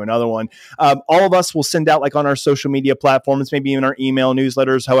going to do another one. All of us will send out like on our social media platforms, maybe in our email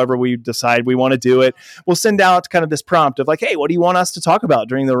newsletters, however we decide we want to do it. We'll send out kind of this prompt of like, hey, what do you want us to talk about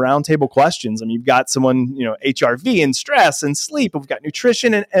during the roundtable questions? I mean, you've got someone, HRV and stress and sleep. We've got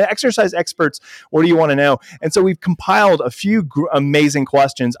nutrition and exercise experts. What do you want to know? And so we've compiled a few amazing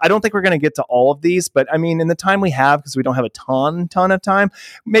questions. I don't think we're going to get to all of these, but I mean, in the time we have, because we don't have a ton ton of time.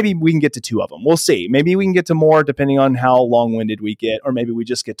 Maybe we can get to 2 of them. We'll see. Maybe we can get to more depending on how long-winded we get, or maybe we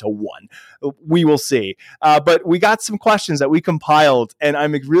just get to 1. We will see. But we got some questions that we compiled, and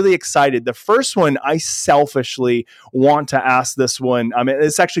I'm really excited. The first one, I selfishly want to ask this one.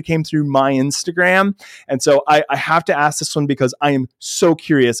 This actually came through my Instagram, and so I have to ask this one because I am so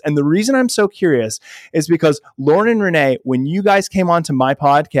curious. And the reason I'm so curious is because Lauren and Renee, when you guys came onto my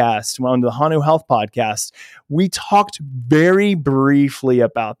podcast, on the Hanu Health podcast, we talked very briefly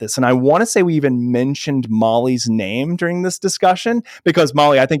about this. And I want to say we even mentioned Molly's name during this discussion, because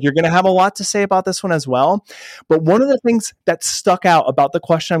Molly, I think you're going to have a lot to say about this one as well. But one of the things that stuck out about the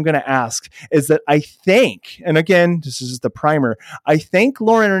question I'm going to ask is that I think, and again, this is just the primer, I think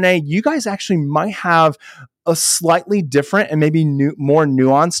Lauren and Renee, you guys actually might have a slightly different and maybe more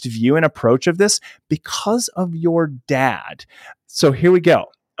nuanced view and approach of this because of your dad. So here we go.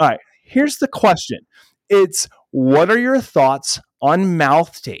 All right, here's the question. It's, what are your thoughts on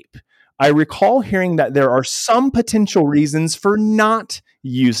mouth tape? I recall hearing that there are some potential reasons for not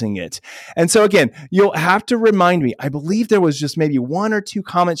using it. And so again, you'll have to remind me. I believe there was just maybe 1 or 2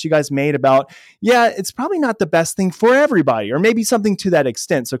 comments you guys made about, yeah, it's probably not the best thing for everybody, or maybe something to that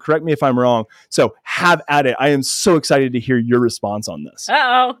extent. So correct me if I'm wrong. So have at it. I am so excited to hear your response on this.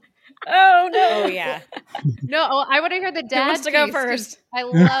 Uh-oh. Oh, no. Oh, yeah. No, I want to hear the dad. Who wants to go piece, 'cause first? I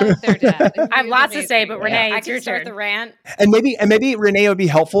love their dad. I have He's lots to amazing. say, but Renee, I it's can your start turn. the rant. And maybe Renee, it would be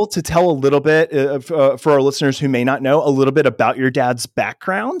helpful to tell a little bit for our listeners who may not know, a little bit about your dad's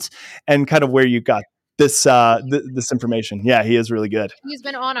background and kind of where you got this this information. Yeah, he is really good. He's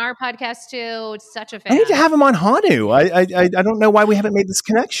been on our podcast too. Such a fan. I need to have him on Hanu. I don't know why we haven't made this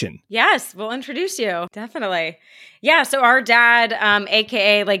connection. Yes, we'll introduce you. Definitely. Yeah, so our dad,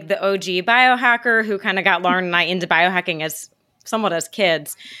 aka like the OG biohacker who kind of got Lauren and I into biohacking as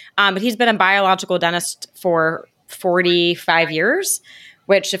kids, but he's been a biological dentist for 45 years,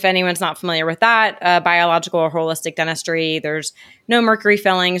 which if anyone's not familiar with that, biological or holistic dentistry, there's no mercury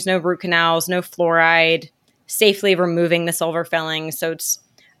fillings, no root canals, no fluoride, safely removing the silver fillings. So it's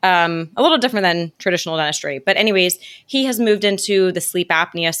a little different than traditional dentistry. But anyways, he has moved into the sleep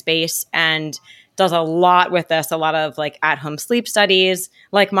apnea space and does a lot with this, a lot of like at-home sleep studies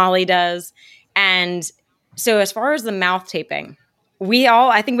like Molly does. And so as far as the mouth taping,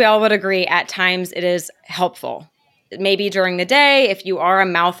 I think we all would agree at times it is helpful. Maybe during the day, if you are a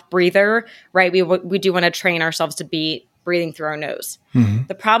mouth breather, right, we do want to train ourselves to be breathing through our nose. Mm-hmm.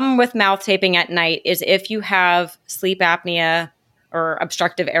 The problem with mouth taping at night is if you have sleep apnea or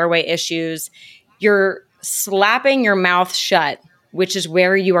obstructive airway issues, you're slapping your mouth shut, which is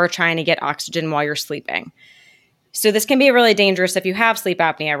where you are trying to get oxygen while you're sleeping. So this can be really dangerous if you have sleep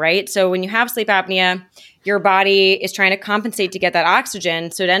apnea, right? So when you have sleep apnea, your body is trying to compensate to get that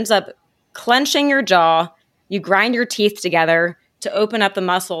oxygen. So it ends up clenching your jaw. You grind your teeth together to open up the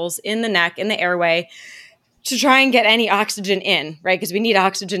muscles in the neck, in the airway, to try and get any oxygen in, right? Because we need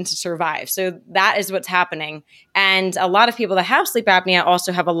oxygen to survive. So that is what's happening. And a lot of people that have sleep apnea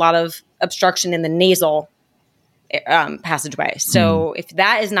also have a lot of obstruction in the nasal passageway. So if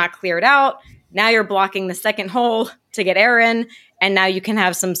that is not cleared out, now you're blocking the second hole to get air in, and now you can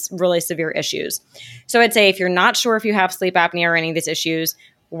have some really severe issues. So I'd say if you're not sure if you have sleep apnea or any of these issues,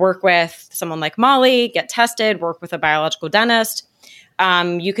 work with someone like Molly, get tested, work with a biological dentist.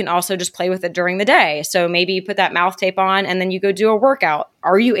 You can also just play with it during the day. So maybe you put that mouth tape on and then you go do a workout.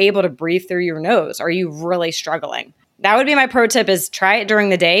 Are you able to breathe through your nose? Are you really struggling? That would be my pro tip, is try it during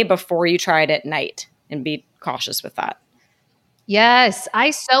the day before you try it at night, and be cautious with that. Yes,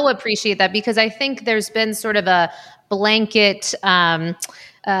 I so appreciate that, because I think there's been sort of a blanket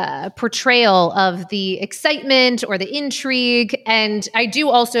portrayal of the excitement or the intrigue. And I do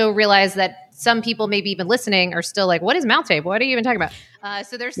also realize that some people maybe even listening are still like, what is mouth tape? What are you even talking about?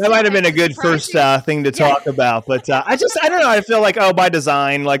 So there's that might have been a good first thing to talk about. But I don't know. I feel like, by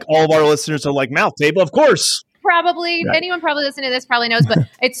design, like all of our listeners are like, mouth tape, of course. Probably right. Anyone probably listening to this probably knows, but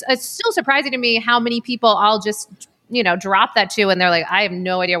it's still surprising to me how many people I'll just drop that to, and they're like, I have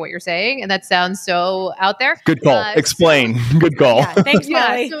no idea what you're saying, and that sounds so out there. Good call. Explain. Good call. Yeah, thanks,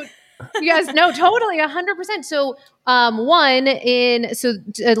 Molly. So, yes, no, totally, 100%. So, a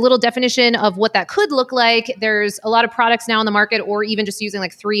little definition of what that could look like. There's a lot of products now on the market, or even just using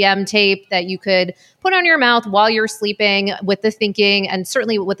like 3M tape that you could put on your mouth while you're sleeping, with the thinking, and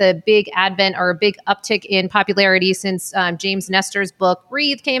certainly with a big advent or a big uptick in popularity since James Nestor's book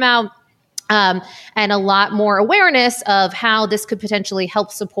Breathe came out. And a lot more awareness of how this could potentially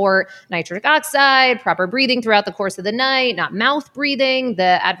help support nitric oxide, proper breathing throughout the course of the night, not mouth breathing,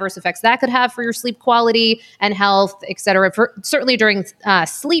 the adverse effects that could have for your sleep quality and health, et cetera, certainly during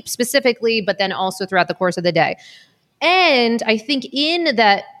sleep specifically, but then also throughout the course of the day. And I think in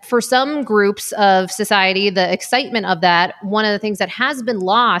that, for some groups of society, the excitement of that, one of the things that has been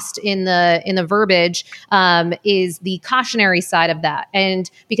lost in the verbiage is the cautionary side of that. And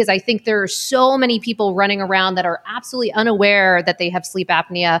because I think there are so many people running around that are absolutely unaware that they have sleep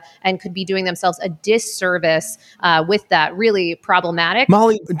apnea and could be doing themselves a disservice with that, really problematic.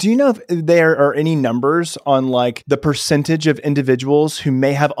 Molly, do you know if there are any numbers on like the percentage of individuals who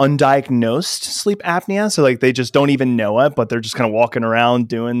may have undiagnosed sleep apnea? So like they just don't even know it, but they're just kind of walking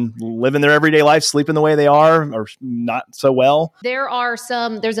around living their everyday life, sleeping the way they are or not so well? There's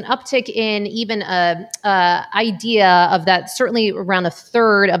an uptick in even idea of that, certainly around a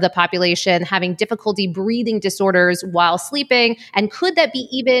third of the population having difficulty breathing disorders while sleeping. And could that be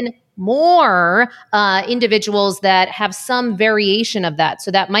even more individuals that have some variation of that?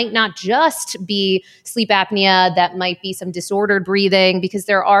 So that might not just be sleep apnea, that might be some disordered breathing, because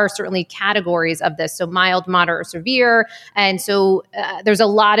there are certainly categories of this. So mild, moderate, or severe. And so there's a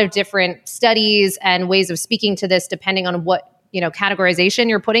lot of different studies and ways of speaking to this depending on what categorization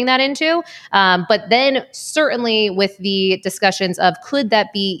you're putting that into. But then certainly with the discussions of could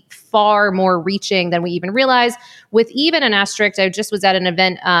that be far more reaching than we even realize, with even an asterisk. I just was at an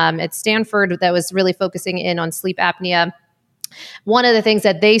event at Stanford that was really focusing in on sleep apnea. One of the things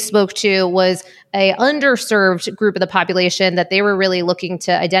that they spoke to was a underserved group of the population that they were really looking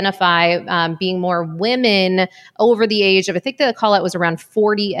to identify, being more women over the age of, I think the call out was around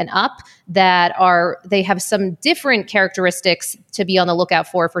 40 and up, they have some different characteristics to be on the lookout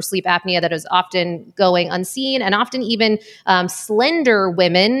for sleep apnea that is often going unseen, and often even slender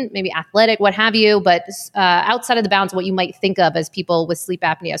women, maybe athletic, what have you, but outside of the bounds of what you might think of as people with sleep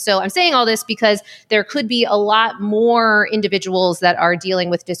apnea. So I'm saying all this because there could be a lot more individuals that are dealing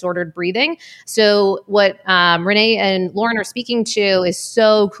with disordered breathing. So what Renee and Lauren are speaking to is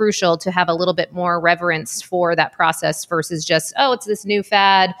so crucial to have a little bit more reverence for that process versus just, oh, it's this new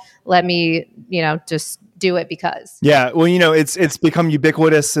fad. Let me, just do it because. Yeah. Well, it's become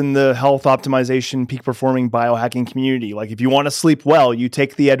ubiquitous in the health optimization, peak performing biohacking community. Like if you want to sleep well, you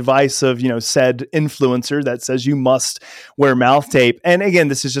take the advice of, said influencer that says you must wear mouth tape. And again,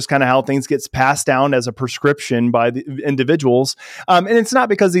 this is just kind of how things gets passed down as a prescription by the individuals. And it's not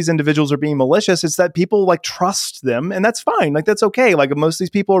because these individuals are being malicious. It's that people like trust them, and that's fine. Like that's okay. Like most of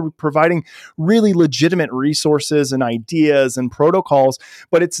these people are providing really legitimate resources and ideas and protocols,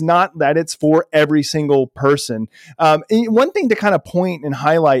 but it's not that it's for every single person. And one thing to kind of point and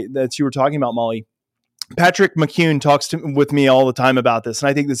highlight that you were talking about, Molly, Patrick McCune talks with me all the time about this, and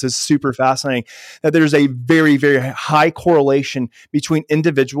I think this is super fascinating, that there's a very, very high correlation between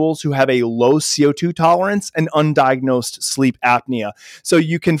individuals who have a low CO2 tolerance and undiagnosed sleep apnea. So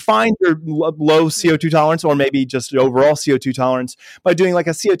you can find your low CO2 tolerance, or maybe just overall CO2 tolerance, by doing like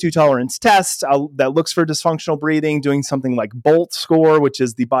a CO2 tolerance test that looks for dysfunctional breathing, doing something like BOLT score, which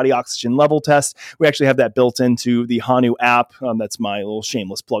is the body oxygen level test. We actually have that built into the Hanu app. That's my little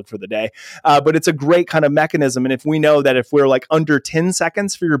shameless plug for the day. But it's a great kind of mechanism. And if we know that if we're like under 10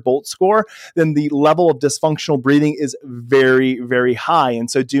 seconds for your BOLT score, then the level of dysfunctional breathing is very, very high. And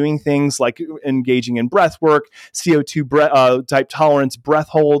so doing things like engaging in breath work, CO2 type tolerance breath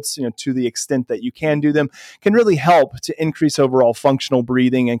holds, to the extent that you can do them, can really help to increase overall functional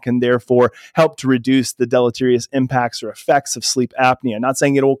breathing and can therefore help to reduce the deleterious impacts or effects of sleep apnea. Not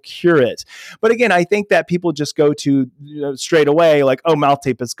saying it'll cure it. But again, I think that people just go to straight away like, oh, mouth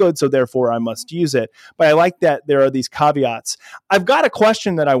tape is good, so therefore I must use it. But I like that there are these caveats. I've got a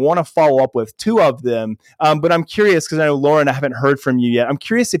question that I want to follow up with, two of them, but I'm curious because I know, Lauren, I haven't heard from you yet. I'm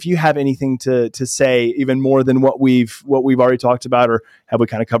curious if you have anything to say even more than what we've already talked about, or have we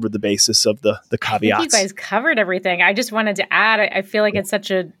kind of covered the basis of the caveats? I think you guys covered everything. I just wanted to add, I feel like it's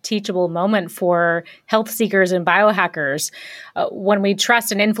such a teachable moment for health seekers and biohackers. When we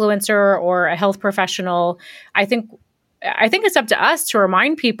trust an influencer or a health professional, I think it's up to us to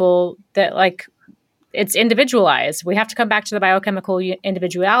remind people that like it's individualized. We have to come back to the biochemical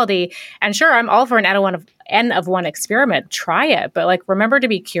individuality. And sure, I'm all for an N of one experiment. Try it. But like, remember to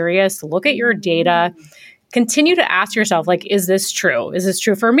be curious, look at your data, continue to ask yourself, like, is this true? Is this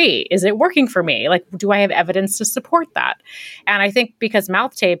true for me? Is it working for me? Like, do I have evidence to support that? And I think because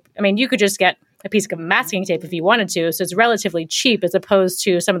mouth tape, I mean, you could just get a piece of masking tape if you wanted to. So it's relatively cheap as opposed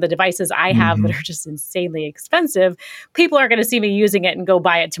to some of the devices I have that are just insanely expensive. People aren't going to see me using it and go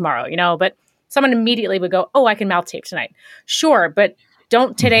buy it tomorrow, but someone immediately would go, oh, I can mouth tape tonight. Sure, but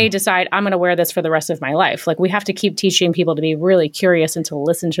don't today decide I'm going to wear this for the rest of my life. Like we have to keep teaching people to be really curious and to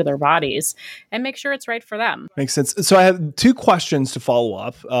listen to their bodies and make sure it's right for them. Makes sense. So I have two questions to follow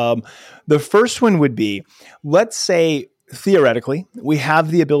up. The first one would be, let's say theoretically, we have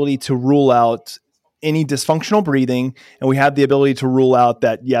the ability to rule out any dysfunctional breathing, and we have the ability to rule out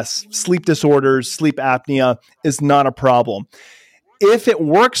that, yes, sleep disorders, sleep apnea is not a problem. If it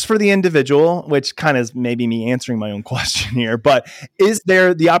works for the individual, which kind of is maybe me answering my own question here, but is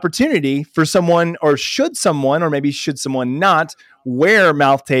there the opportunity for someone, or should someone, or maybe should someone not wear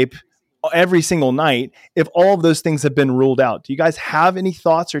mouth tape every single night if all of those things have been ruled out? Do you guys have any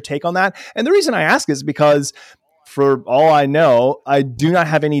thoughts or take on that? And the reason I ask is because, for all I know, I do not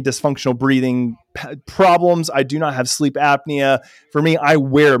have any dysfunctional breathing problems. I do not have sleep apnea. For me, I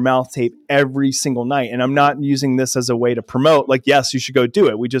wear mouth tape every single night, and I'm not using this as a way to promote, like, yes, you should go do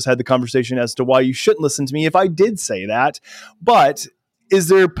it. We just had the conversation as to why you shouldn't listen to me if I did say that. But is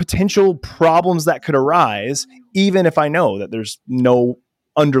there potential problems that could arise, even if I know that there's no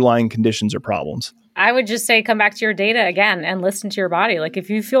underlying conditions or problems? I would just say come back to your data again and listen to your body. Like, if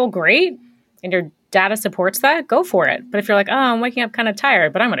you feel great and your data supports that, go for it. But if you're like, oh, I'm waking up kind of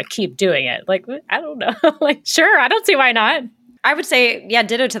tired, but I'm going to keep doing it, like, I don't know. Like, sure, I don't see why not. I would say, yeah,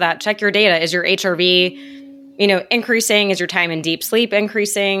 ditto to that. Check your data. Is your HRV, increasing? Is your time in deep sleep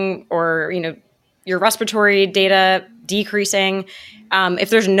increasing? Or, your respiratory data decreasing? If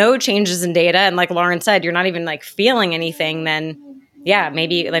there's no changes in data, and like Lauren said, you're not even like feeling anything, then yeah,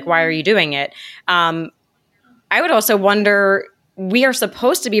 maybe like, why are you doing it? I would also wonder, we are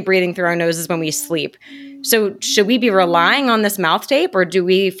supposed to be breathing through our noses when we sleep. So should we be relying on this mouth tape, or do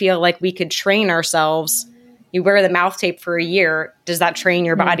we feel like we could train ourselves? You wear the mouth tape for a year. Does that train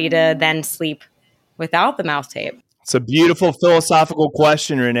your body to then sleep without the mouth tape? It's a beautiful philosophical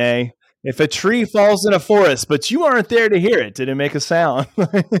question, Renee. If a tree falls in a forest, but you aren't there to hear it, did it make a sound?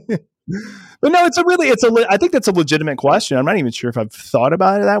 But no, I think that's a legitimate question. I'm not even sure if I've thought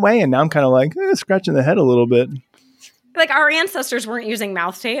about it that way. And now I'm kind of like scratching the head a little bit. Like, our ancestors weren't using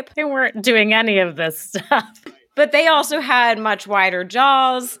mouth tape. They weren't doing any of this stuff. But they also had much wider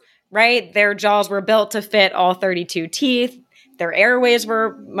jaws, right? Their jaws were built to fit all 32 teeth. Their airways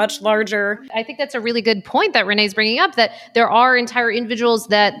were much larger. I think that's a really good point that Renee's bringing up, that there are entire individuals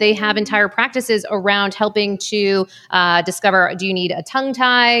that they have entire practices around helping to discover, do you need a tongue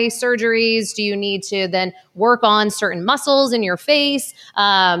tie surgeries? Do you need to then work on certain muscles in your face?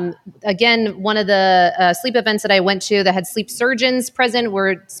 Again, one of the sleep events that I went to that had sleep surgeons present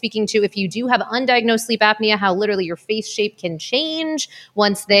were speaking to, if you do have undiagnosed sleep apnea, how literally your face shape can change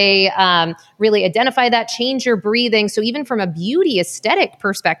once they really identify that, change your breathing. So even from a beauty aesthetic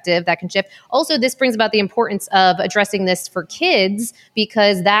perspective, that can shift. Also, this brings about the importance of addressing this for kids,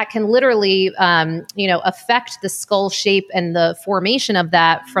 because that can literally, affect the skull shape and the formation of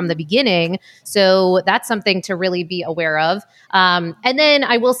that from the beginning. So that's something to really be aware of. And then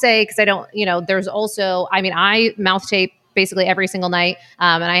I will say, because I don't, there's also, I mouth tape basically every single night.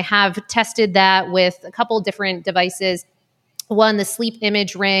 And I have tested that with a couple different devices. One, the sleep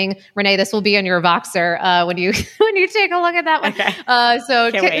image ring. Renee, this will be on your Voxer when you take a look at that one.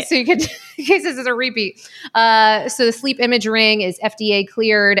 Okay. So you can, in case this is a repeat. So the sleep image ring is FDA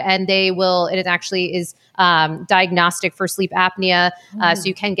cleared, and it actually is diagnostic for sleep apnea. So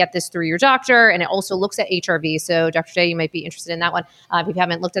you can get this through your doctor, and it also looks at HRV. So Dr. J, you might be interested in that one if you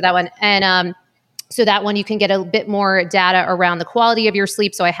haven't looked at that one. And so that one, you can get a bit more data around the quality of your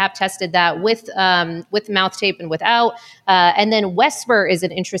sleep. So I have tested that with mouth tape and without. And then Whisper is an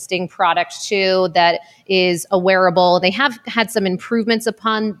interesting product too that is a wearable. They have had some improvements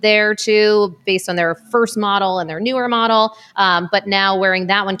upon there too, based on their first model and their newer model. But now wearing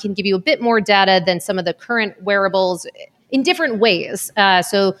that one can give you a bit more data than some of the current wearables in different ways.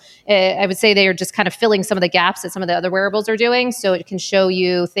 So I would say they are just kind of filling some of the gaps that some of the other wearables are doing. So it can show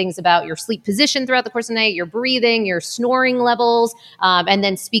you things about your sleep position throughout the course of the night, your breathing, your snoring levels, and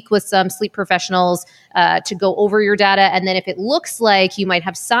then speak with some sleep professionals to go over your data. And then if it looks like you might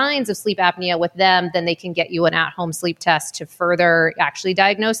have signs of sleep apnea with them, then they can get you an at-home sleep test to further actually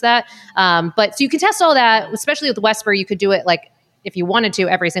diagnose that. But so you can test all that, especially with Whisper. You could do it like, if you wanted to,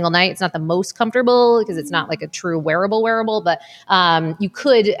 every single night. It's not the most comfortable because it's not like a true wearable, but you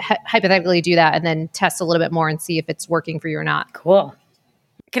could hypothetically do that and then test a little bit more and see if it's working for you or not. Cool.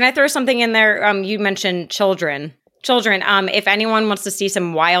 Can I throw something in there? You mentioned children. If anyone wants to see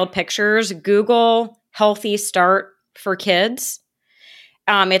some wild pictures, Google Healthy Start for Kids.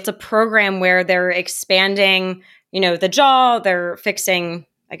 It's a program where they're expanding, the jaw, they're fixing,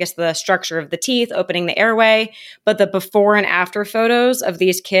 I guess, the structure of the teeth, opening the airway, but the before and after photos of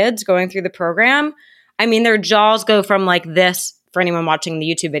these kids going through the program, their jaws go from like this, for anyone watching the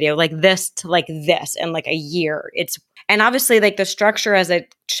YouTube video, like this to like this in like a year. And obviously like the structure as a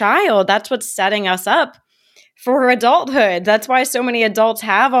child, that's what's setting us up for adulthood. That's why so many adults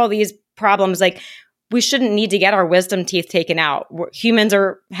have all these problems. Like we shouldn't need to get our wisdom teeth taken out. Humans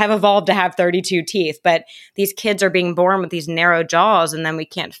have evolved to have 32 teeth, but these kids are being born with these narrow jaws and then we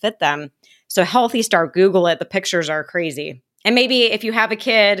can't fit them. So Healthy Star, Google it. The pictures are crazy. And maybe if you have a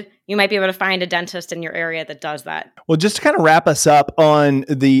kid, you might be able to find a dentist in your area that does that. Well, just to kind of wrap us up on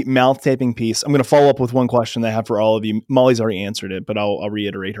the mouth taping piece, I'm going to follow up with one question that I have for all of you. Molly's already answered it, but I'll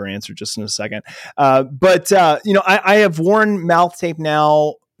reiterate her answer just in a second. I have worn mouth tape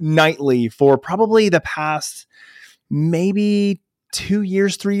now nightly for probably the past maybe 2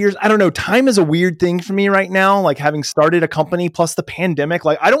 years, 3 years. I don't know. Time is a weird thing for me right now. Like having started a company plus the pandemic,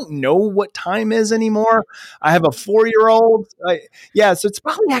 like I don't know what time is anymore. I have a 4-year-old. So it's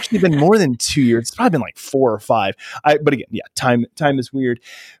probably actually been more than 2 years. It's probably been like 4 or 5. But again, time is weird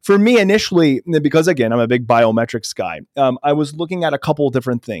for me initially, because again, I'm a big biometrics guy. I was looking at a couple of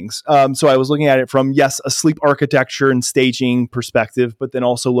different things. So I was looking at it from, yes, a sleep architecture and staging perspective, but then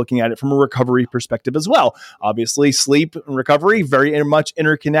also looking at it from a recovery perspective as well. Obviously, sleep and recovery, very much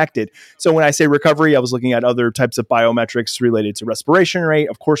interconnected. So when I say recovery, I was looking at other types of biometrics related to respiration rate,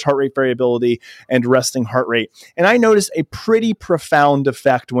 of course, heart rate variability, and resting heart rate. And I noticed a pretty profound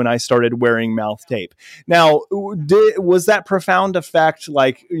effect when I started wearing mouth tape. Now, was that profound effect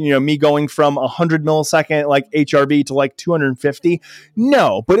like, me going from 100 millisecond like HRV to like 250?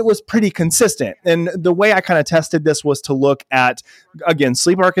 No, but it was pretty consistent. And the way I kind of tested this was to look at, again,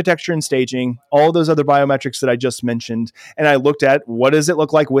 sleep architecture and staging, all those other biometrics that I just mentioned. And I looked at what does it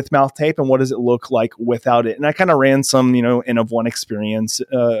look like with mouth tape and what does it look like without it. And I kind of ran some, N of 1 experience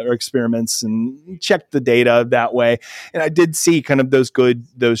or experiments and checked the data that way. And I did see kind of those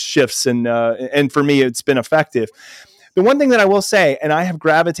shifts. And for me, it's been effective. The one thing that I will say, and I have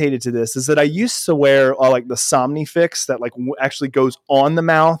gravitated to this, is that I used to wear like the Somnifix that like actually goes on the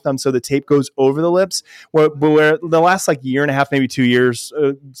mouth. So the tape goes over the lips. Where the last like year and a half, maybe 2 years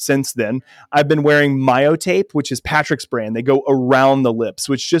since then, I've been wearing MyoTape, which is Patrick's brand. They go around the lips,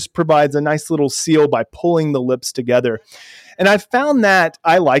 which just provides a nice little seal by pulling the lips together. And I found that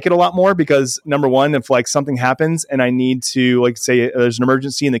I like it a lot more because, number one, if like something happens and I need to, like, say there's an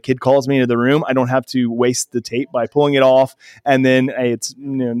emergency and the kid calls me into the room, I don't have to waste the tape by pulling it off. And then it's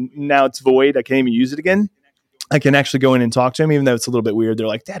now it's void. I can't even use it again. I can actually go in and talk to them, even though it's a little bit weird. They're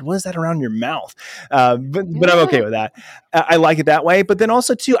like, "Dad, what is that around your mouth?" But I'm okay with that. I like it that way. But then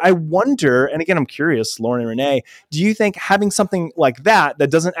also, too, I wonder, and again, I'm curious, Lauren and Renee, do you think having something like that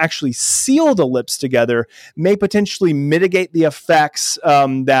doesn't actually seal the lips together may potentially mitigate the effects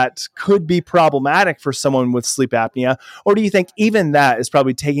that could be problematic for someone with sleep apnea? Or do you think even that is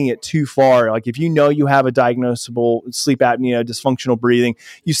probably taking it too far? Like if you have a diagnosable sleep apnea, dysfunctional breathing,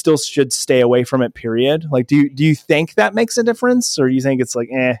 you still should stay away from it, period? Like, do you think that makes a difference, or do you think it's like,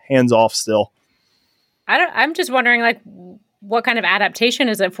 hands off still? I'm just wondering, like, what kind of adaptation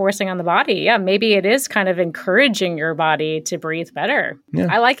is it forcing on the body? Yeah, maybe it is kind of encouraging your body to breathe better. Yeah.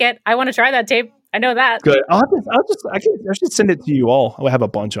 I like it. I want to try that tape. I know that. Good. I should send it to you all. I have a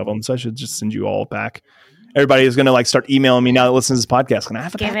bunch of them, so I should just send you all back. Everybody is going to like start emailing me now that listens to this podcast. Can I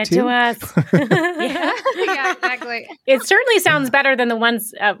have it Give back it too? to us. Yeah, exactly. It certainly sounds better than the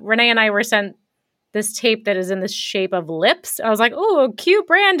ones Renee and I were sent. This tape that is in the shape of lips. I was like, "Oh, cute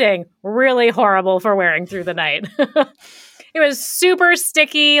branding." Really horrible for wearing through the night. It was super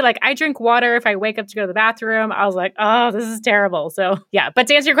sticky. Like I drink water if I wake up to go to the bathroom. I was like, "Oh, this is terrible." So yeah, but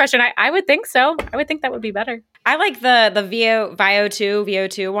to answer your question, I would think so. I would think that would be better. I like the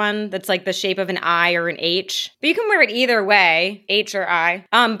VO2 one that's like the shape of an I or an H. But you can wear it either way, H or I.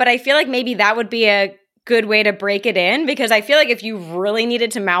 But I feel like maybe that would be a good way to break it in, because I feel like if you really needed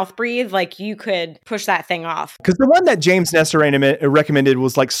to mouth breathe, like you could push that thing off. Because the one that James Nestor recommended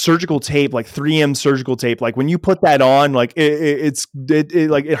was like surgical tape, like 3M surgical tape. Like when you put that on, like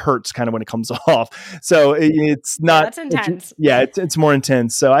it hurts kind of when it comes off. So it's not. That's intense. It's more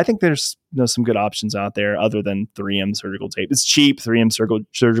intense. So I think there's some good options out there other than 3M surgical tape. It's cheap, 3M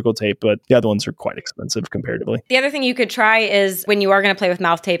surgical tape, but the other ones are quite expensive comparatively. The other thing you could try is when you are going to play with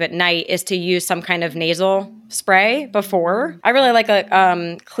mouth tape at night is to use some kind of nasal spray before. I really like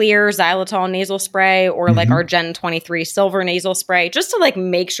a clear xylitol nasal spray or like our Gen 23 silver nasal spray, just to like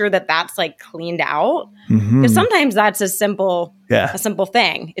make sure that that's like cleaned out. Because sometimes that's a simple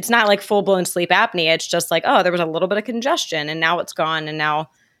thing. It's not like full blown sleep apnea. It's just like, oh, there was a little bit of congestion and now it's gone and now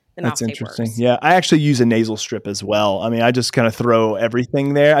the That's mouth tape interesting. works. Yeah, I actually use a nasal strip as well. I mean, I just kind of throw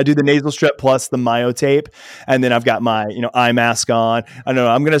everything there. I do the nasal strip plus the myo tape, and then I've got my eye mask on. I don't know.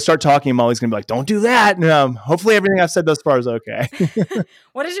 I'm going to start talking. I'm always going to be like, "Don't do that." And, hopefully, everything I've said thus far is okay.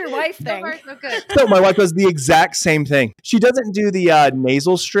 What does your wife So think? far, so good. So my wife does the exact same thing. She doesn't do the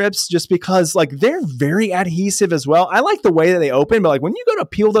nasal strips just because like they're very adhesive as well. I like the way that they open, but like when you go to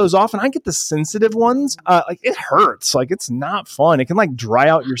peel those off, and I get the sensitive ones, like it hurts. Like it's not fun. It can like dry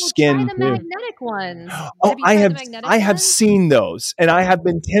out your skin. Try the too. magnetic ones. Oh, you I tried have the magnetic I have ones? seen those, and I have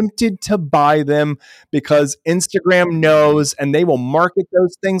been tempted to buy them because Instagram knows, and they will market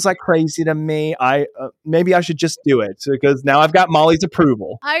those things like crazy to me. Maybe I should just do it because now I've got Molly's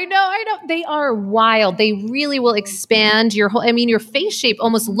approval. I know. They are wild. They really will expand your whole. I mean, your face shape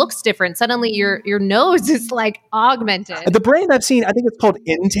almost looks different. Suddenly, your nose is like augmented. The brand I've seen, I think it's called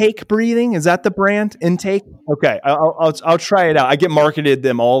Intake Breathing. Is that the brand? Intake? Okay, I'll try it out. I get marketed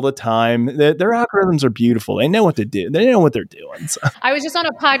them all the time. Their algorithms are beautiful. They know what to do. They know what they're doing. So. I was just on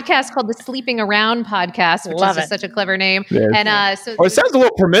a podcast called the Sleeping Around Podcast, which Love is just it. such a clever name. Yeah. And so Oh, it sounds a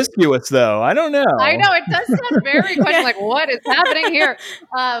little promiscuous, though. I don't know. I know it does sound very questionable, like what is happening here?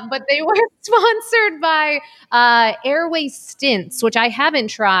 But they were sponsored by Airway Stints, which I haven't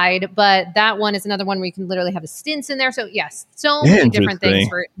tried, but that one is another one where you can literally have a stints in there. So yes, so many different things Interesting.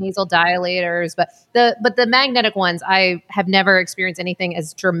 for nasal dilators, but the magnetic ones, I have never experienced anything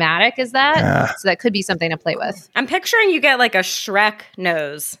as dramatic as that. Ah. So that could be something to play with. I'm picturing you get like a Shrek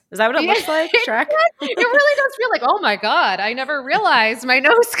nose. Is that what it looks like, Shrek? It really does feel like, oh my God, I never realized my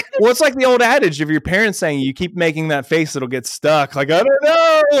nose could. Well, it's like the old adage of your parents saying, you keep making that face, it'll get stuck. Like, I don't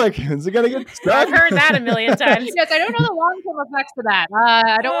know. Like, is it going to get stuck? I've heard that a million times. Yes, I don't know the long-term effects of that.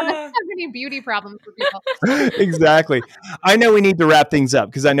 I don't want to have any beauty problems for people. Exactly. I know we need to wrap things up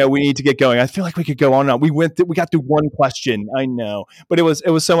because I know we need to get going. I feel like we could go on and on. We got through one question. I know, but it was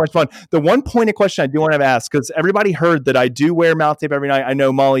so much fun. The one pointed question I do want to ask, because everybody heard that I do wear mouth tape every night. I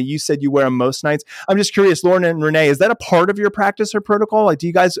know, Molly, you said you wear them most nights. I'm just curious, Lauren and Renee, is that a part of your practice or protocol? Like, do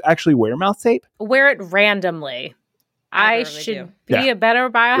you guys actually wear mouth tape? Wear it randomly. I really should do. be Yeah. a better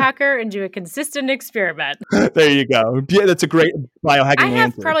biohacker and do a consistent experiment. There you go. Yeah, that's a great biohacking I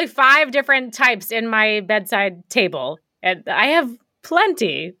have answer. probably 5 different types in my bedside table, and I have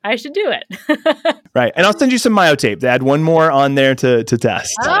plenty. I should do it. Right. And I'll send you some myotape to add one more on there to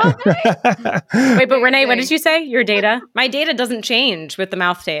test. Oh, Wait, but Renee, what did you say? Your data? My data doesn't change with the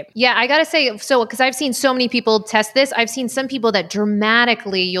mouth tape. yeah, I gotta say, so because I've seen so many people test this, I've seen some people that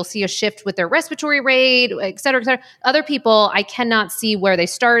dramatically you'll see a shift with their respiratory rate, et cetera, et cetera. Other people, I cannot see where they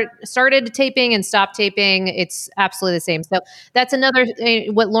started taping and stopped taping. It's absolutely the same. So that's another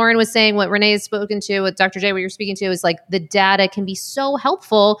what Lauren was saying, what Renee has spoken to, what Dr. J, what you're speaking to is like the data can be so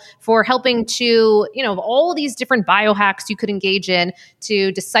helpful for helping to, all these different biohacks you could engage in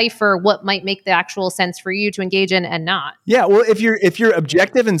to decipher what might make the actual sense for you to engage in and not. Yeah, well, if your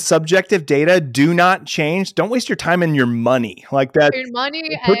objective and subjective data do not change, don't waste your time and your money like that. Your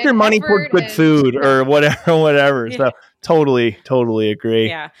money, Put your money towards good food or whatever. Yeah. So totally agree.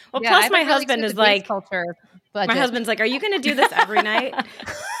 Yeah. Well, Yeah, plus I have my a really husband good is base like, culture my budget. husband's like, are you going to do this every night?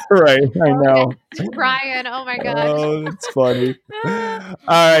 Right. I know. Brian, oh my gosh. Oh, that's funny. All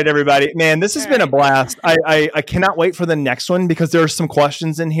right, everybody. Man, this has been a blast. I cannot wait for the next one because there are some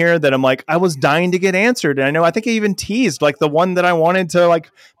questions in here that I'm like, I was dying to get answered. And I think I even teased like the one that I wanted to like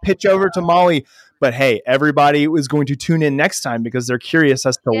pitch over to Molly. But hey, everybody is going to tune in next time because they're curious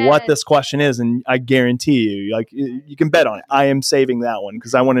as to what Yes. this question is. And I guarantee you, like you can bet on it. I am saving that one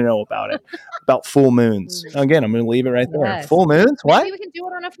because I want to know about it, about full moons. Again, I'm going to leave it right there. Yes. Full moons? What? Maybe we can do it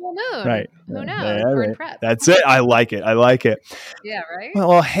on a full moon. Right. Who knows? Yeah, We're right. in prep. That's it. I like it. Yeah, right?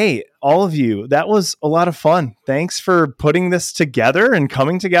 Well, hey, all of you, that was a lot of fun. Thanks for putting this together and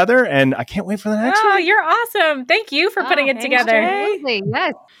coming together. And I can't wait for the next Oh, one. you're awesome. Thank you for putting it thanks, together. Jay. Absolutely.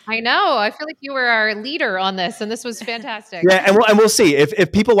 Yes. I know. I feel like you were our leader on this, and this was fantastic. Yeah, and we'll see.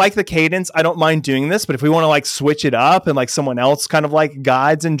 If people like the cadence, I don't mind doing this. But if we want to like switch it up and like someone else kind of like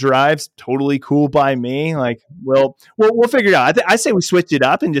guides and drives, totally cool by me. Like, we'll figure it out. I say we switch it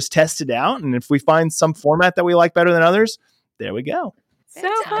up and just test it out. And if we find some format that we like better than others, there we go. So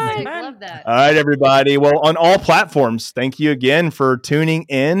Fantastic. fun. Love that. All right, everybody. Well, on all platforms, thank you again for tuning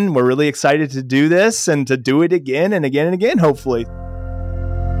in. We're really excited to do this and to do it again and again and again, hopefully.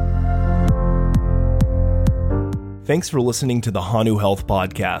 Thanks for listening to the Hanu Health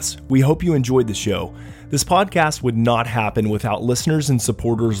Podcast. We hope you enjoyed the show. This podcast would not happen without listeners and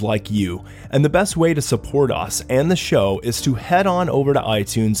supporters like you, and the best way to support us and the show is to head on over to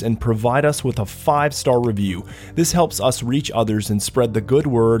iTunes and provide us with a 5-star review. This helps us reach others and spread the good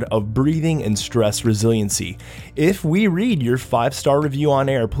word of breathing and stress resiliency. If we read your 5-star review on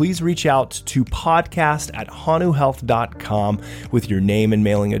air, please reach out to podcast@hanuhealth.com with your name and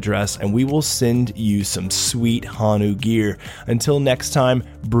mailing address, and we will send you some sweet Hanu gear. Until next time,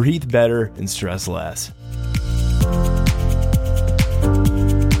 breathe better and stress less.